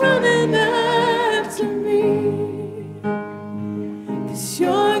 it's running after me. 'Cause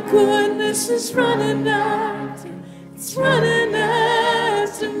your goodness is running after, it's running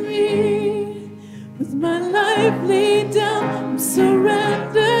after me. With my life laid down, I'm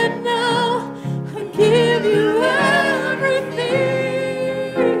surrendered now. I give you everything.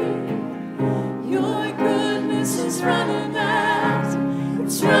 Your goodness is running after,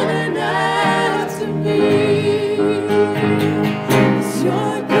 it's running after me. 'Cause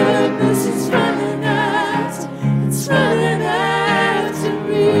your goodness is running after, it's running after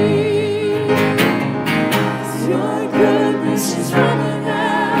me. 'Cause your goodness is running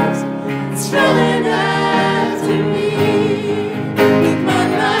after, it's running after me. With my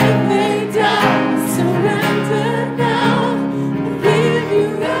life laid down, I surrender now. I give you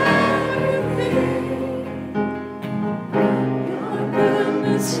everything. Your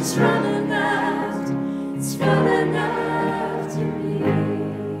goodness is running after, it's running after me.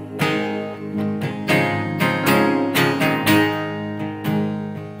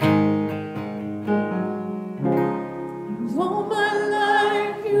 All my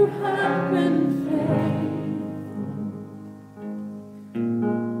life you have been faithful.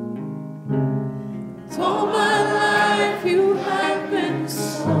 All my life you have been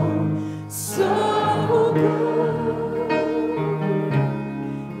so, so good.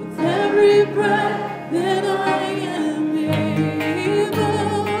 With every breath that I am able,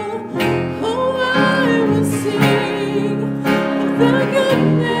 oh, I will sing of the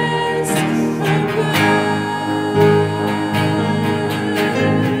goodness of God.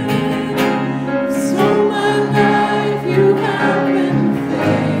 So my life you have been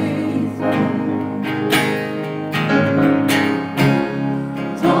faithful.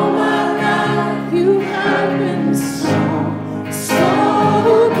 All my life you have been so, so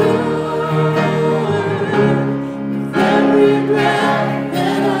good. With every breath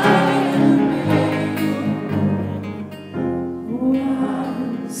that I am able, oh, I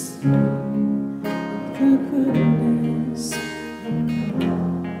will sing the goodness of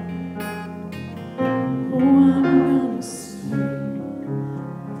God. Oh, I'm gonna sing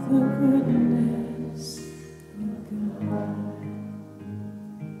the goodness of God.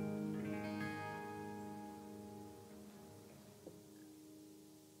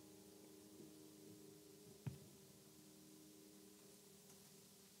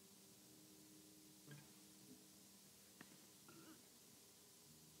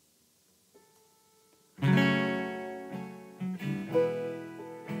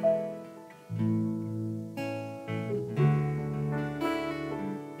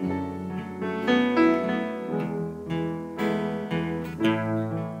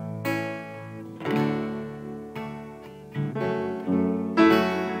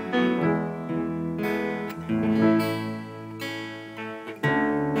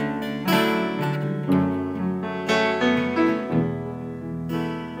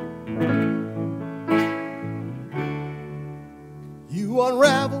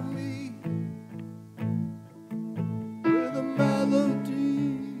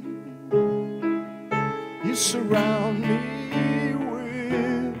 surround me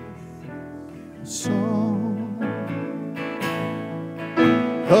with a song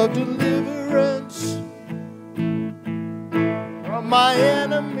of deliverance from my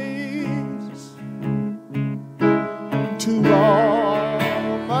enemies, to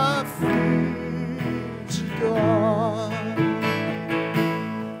all my fears gone.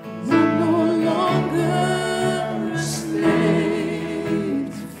 I'm no longer a slave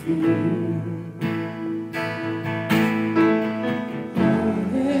to fear. I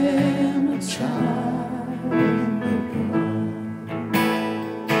am a child of God.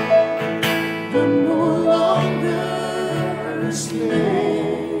 I'm no longer a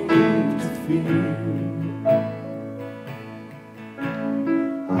slave to fear.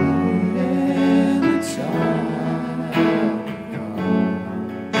 I am a child of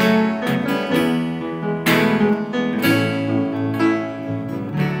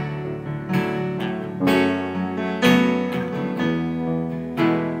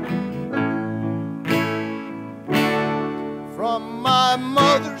From my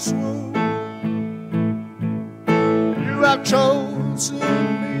mother's womb, you have chosen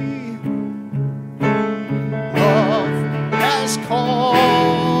me. Love has called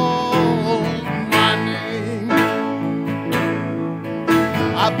my name.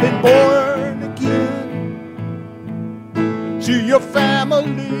 I've been born again to your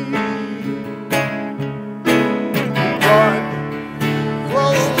family. Blood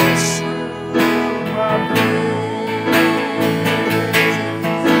flows through my veins.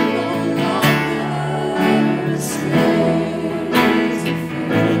 I'm no longer a slave to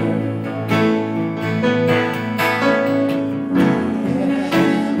fear. I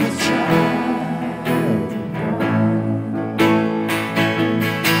am a child of God.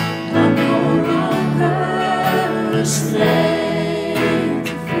 I'm no longer a slave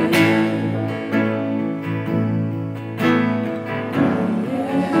to fear. I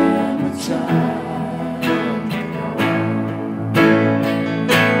am a child of God.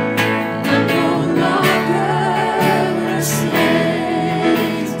 I'm no longer a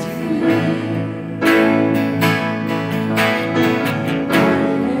slave to fear. I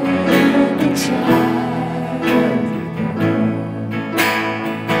am a child of God.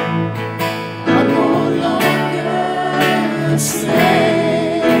 I'm no longer a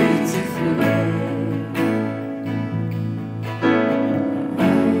slave to fear. I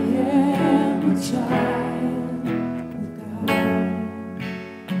am a child of God.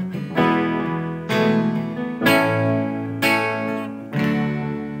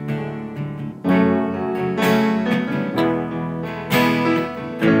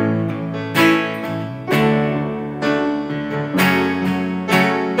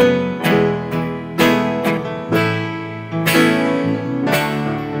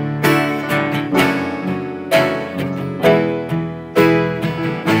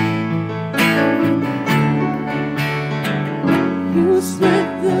 You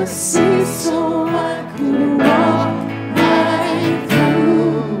split the sea so I could walk right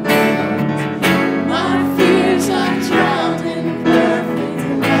through it. My fears are drowned in perfect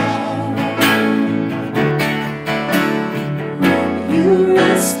love. You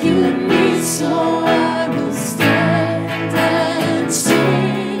rescued me so I will stand and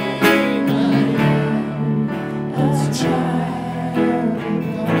sing. I am a child of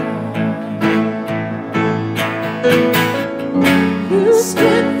God. You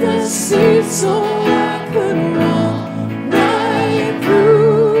split the sea so I could walk right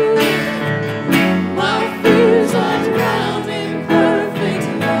through it. My fears are drowned in perfect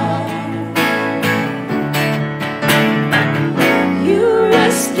love. You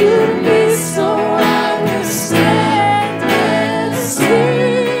rescued me so I will stand and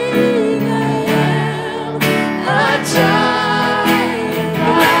sing. I am a child of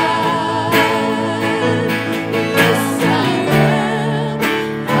God. Yes, I am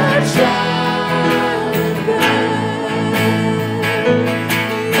a child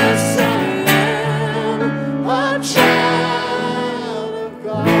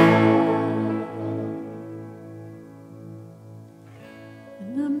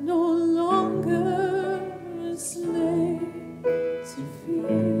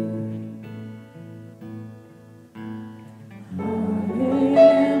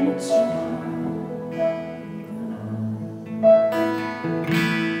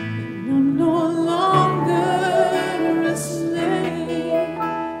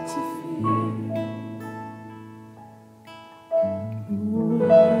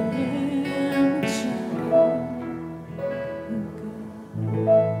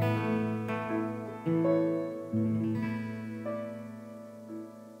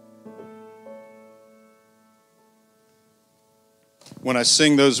When I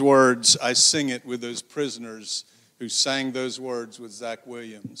sing those words, I sing it with those prisoners who sang those words with Zach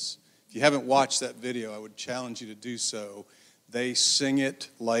Williams. If you haven't watched that video, I would challenge you to do so. They sing it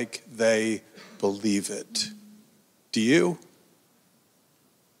like they believe it. Do you?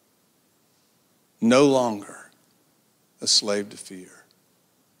 No longer a slave to fear.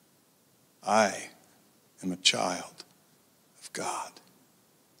 I am a child of God.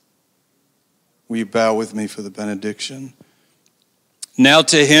 Will you bow with me for the benediction? Now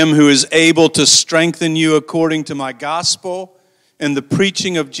to him who is able to strengthen you according to my gospel and the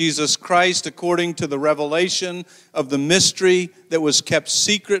preaching of Jesus Christ according to the revelation of the mystery that was kept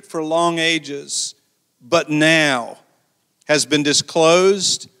secret for long ages, but now has been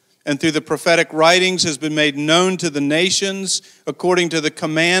disclosed and through the prophetic writings has been made known to the nations according to the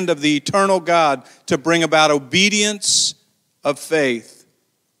command of the eternal God to bring about obedience of faith.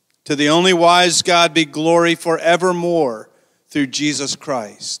 To the only wise God be glory forevermore through Jesus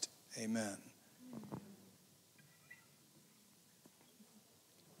Christ. Amen.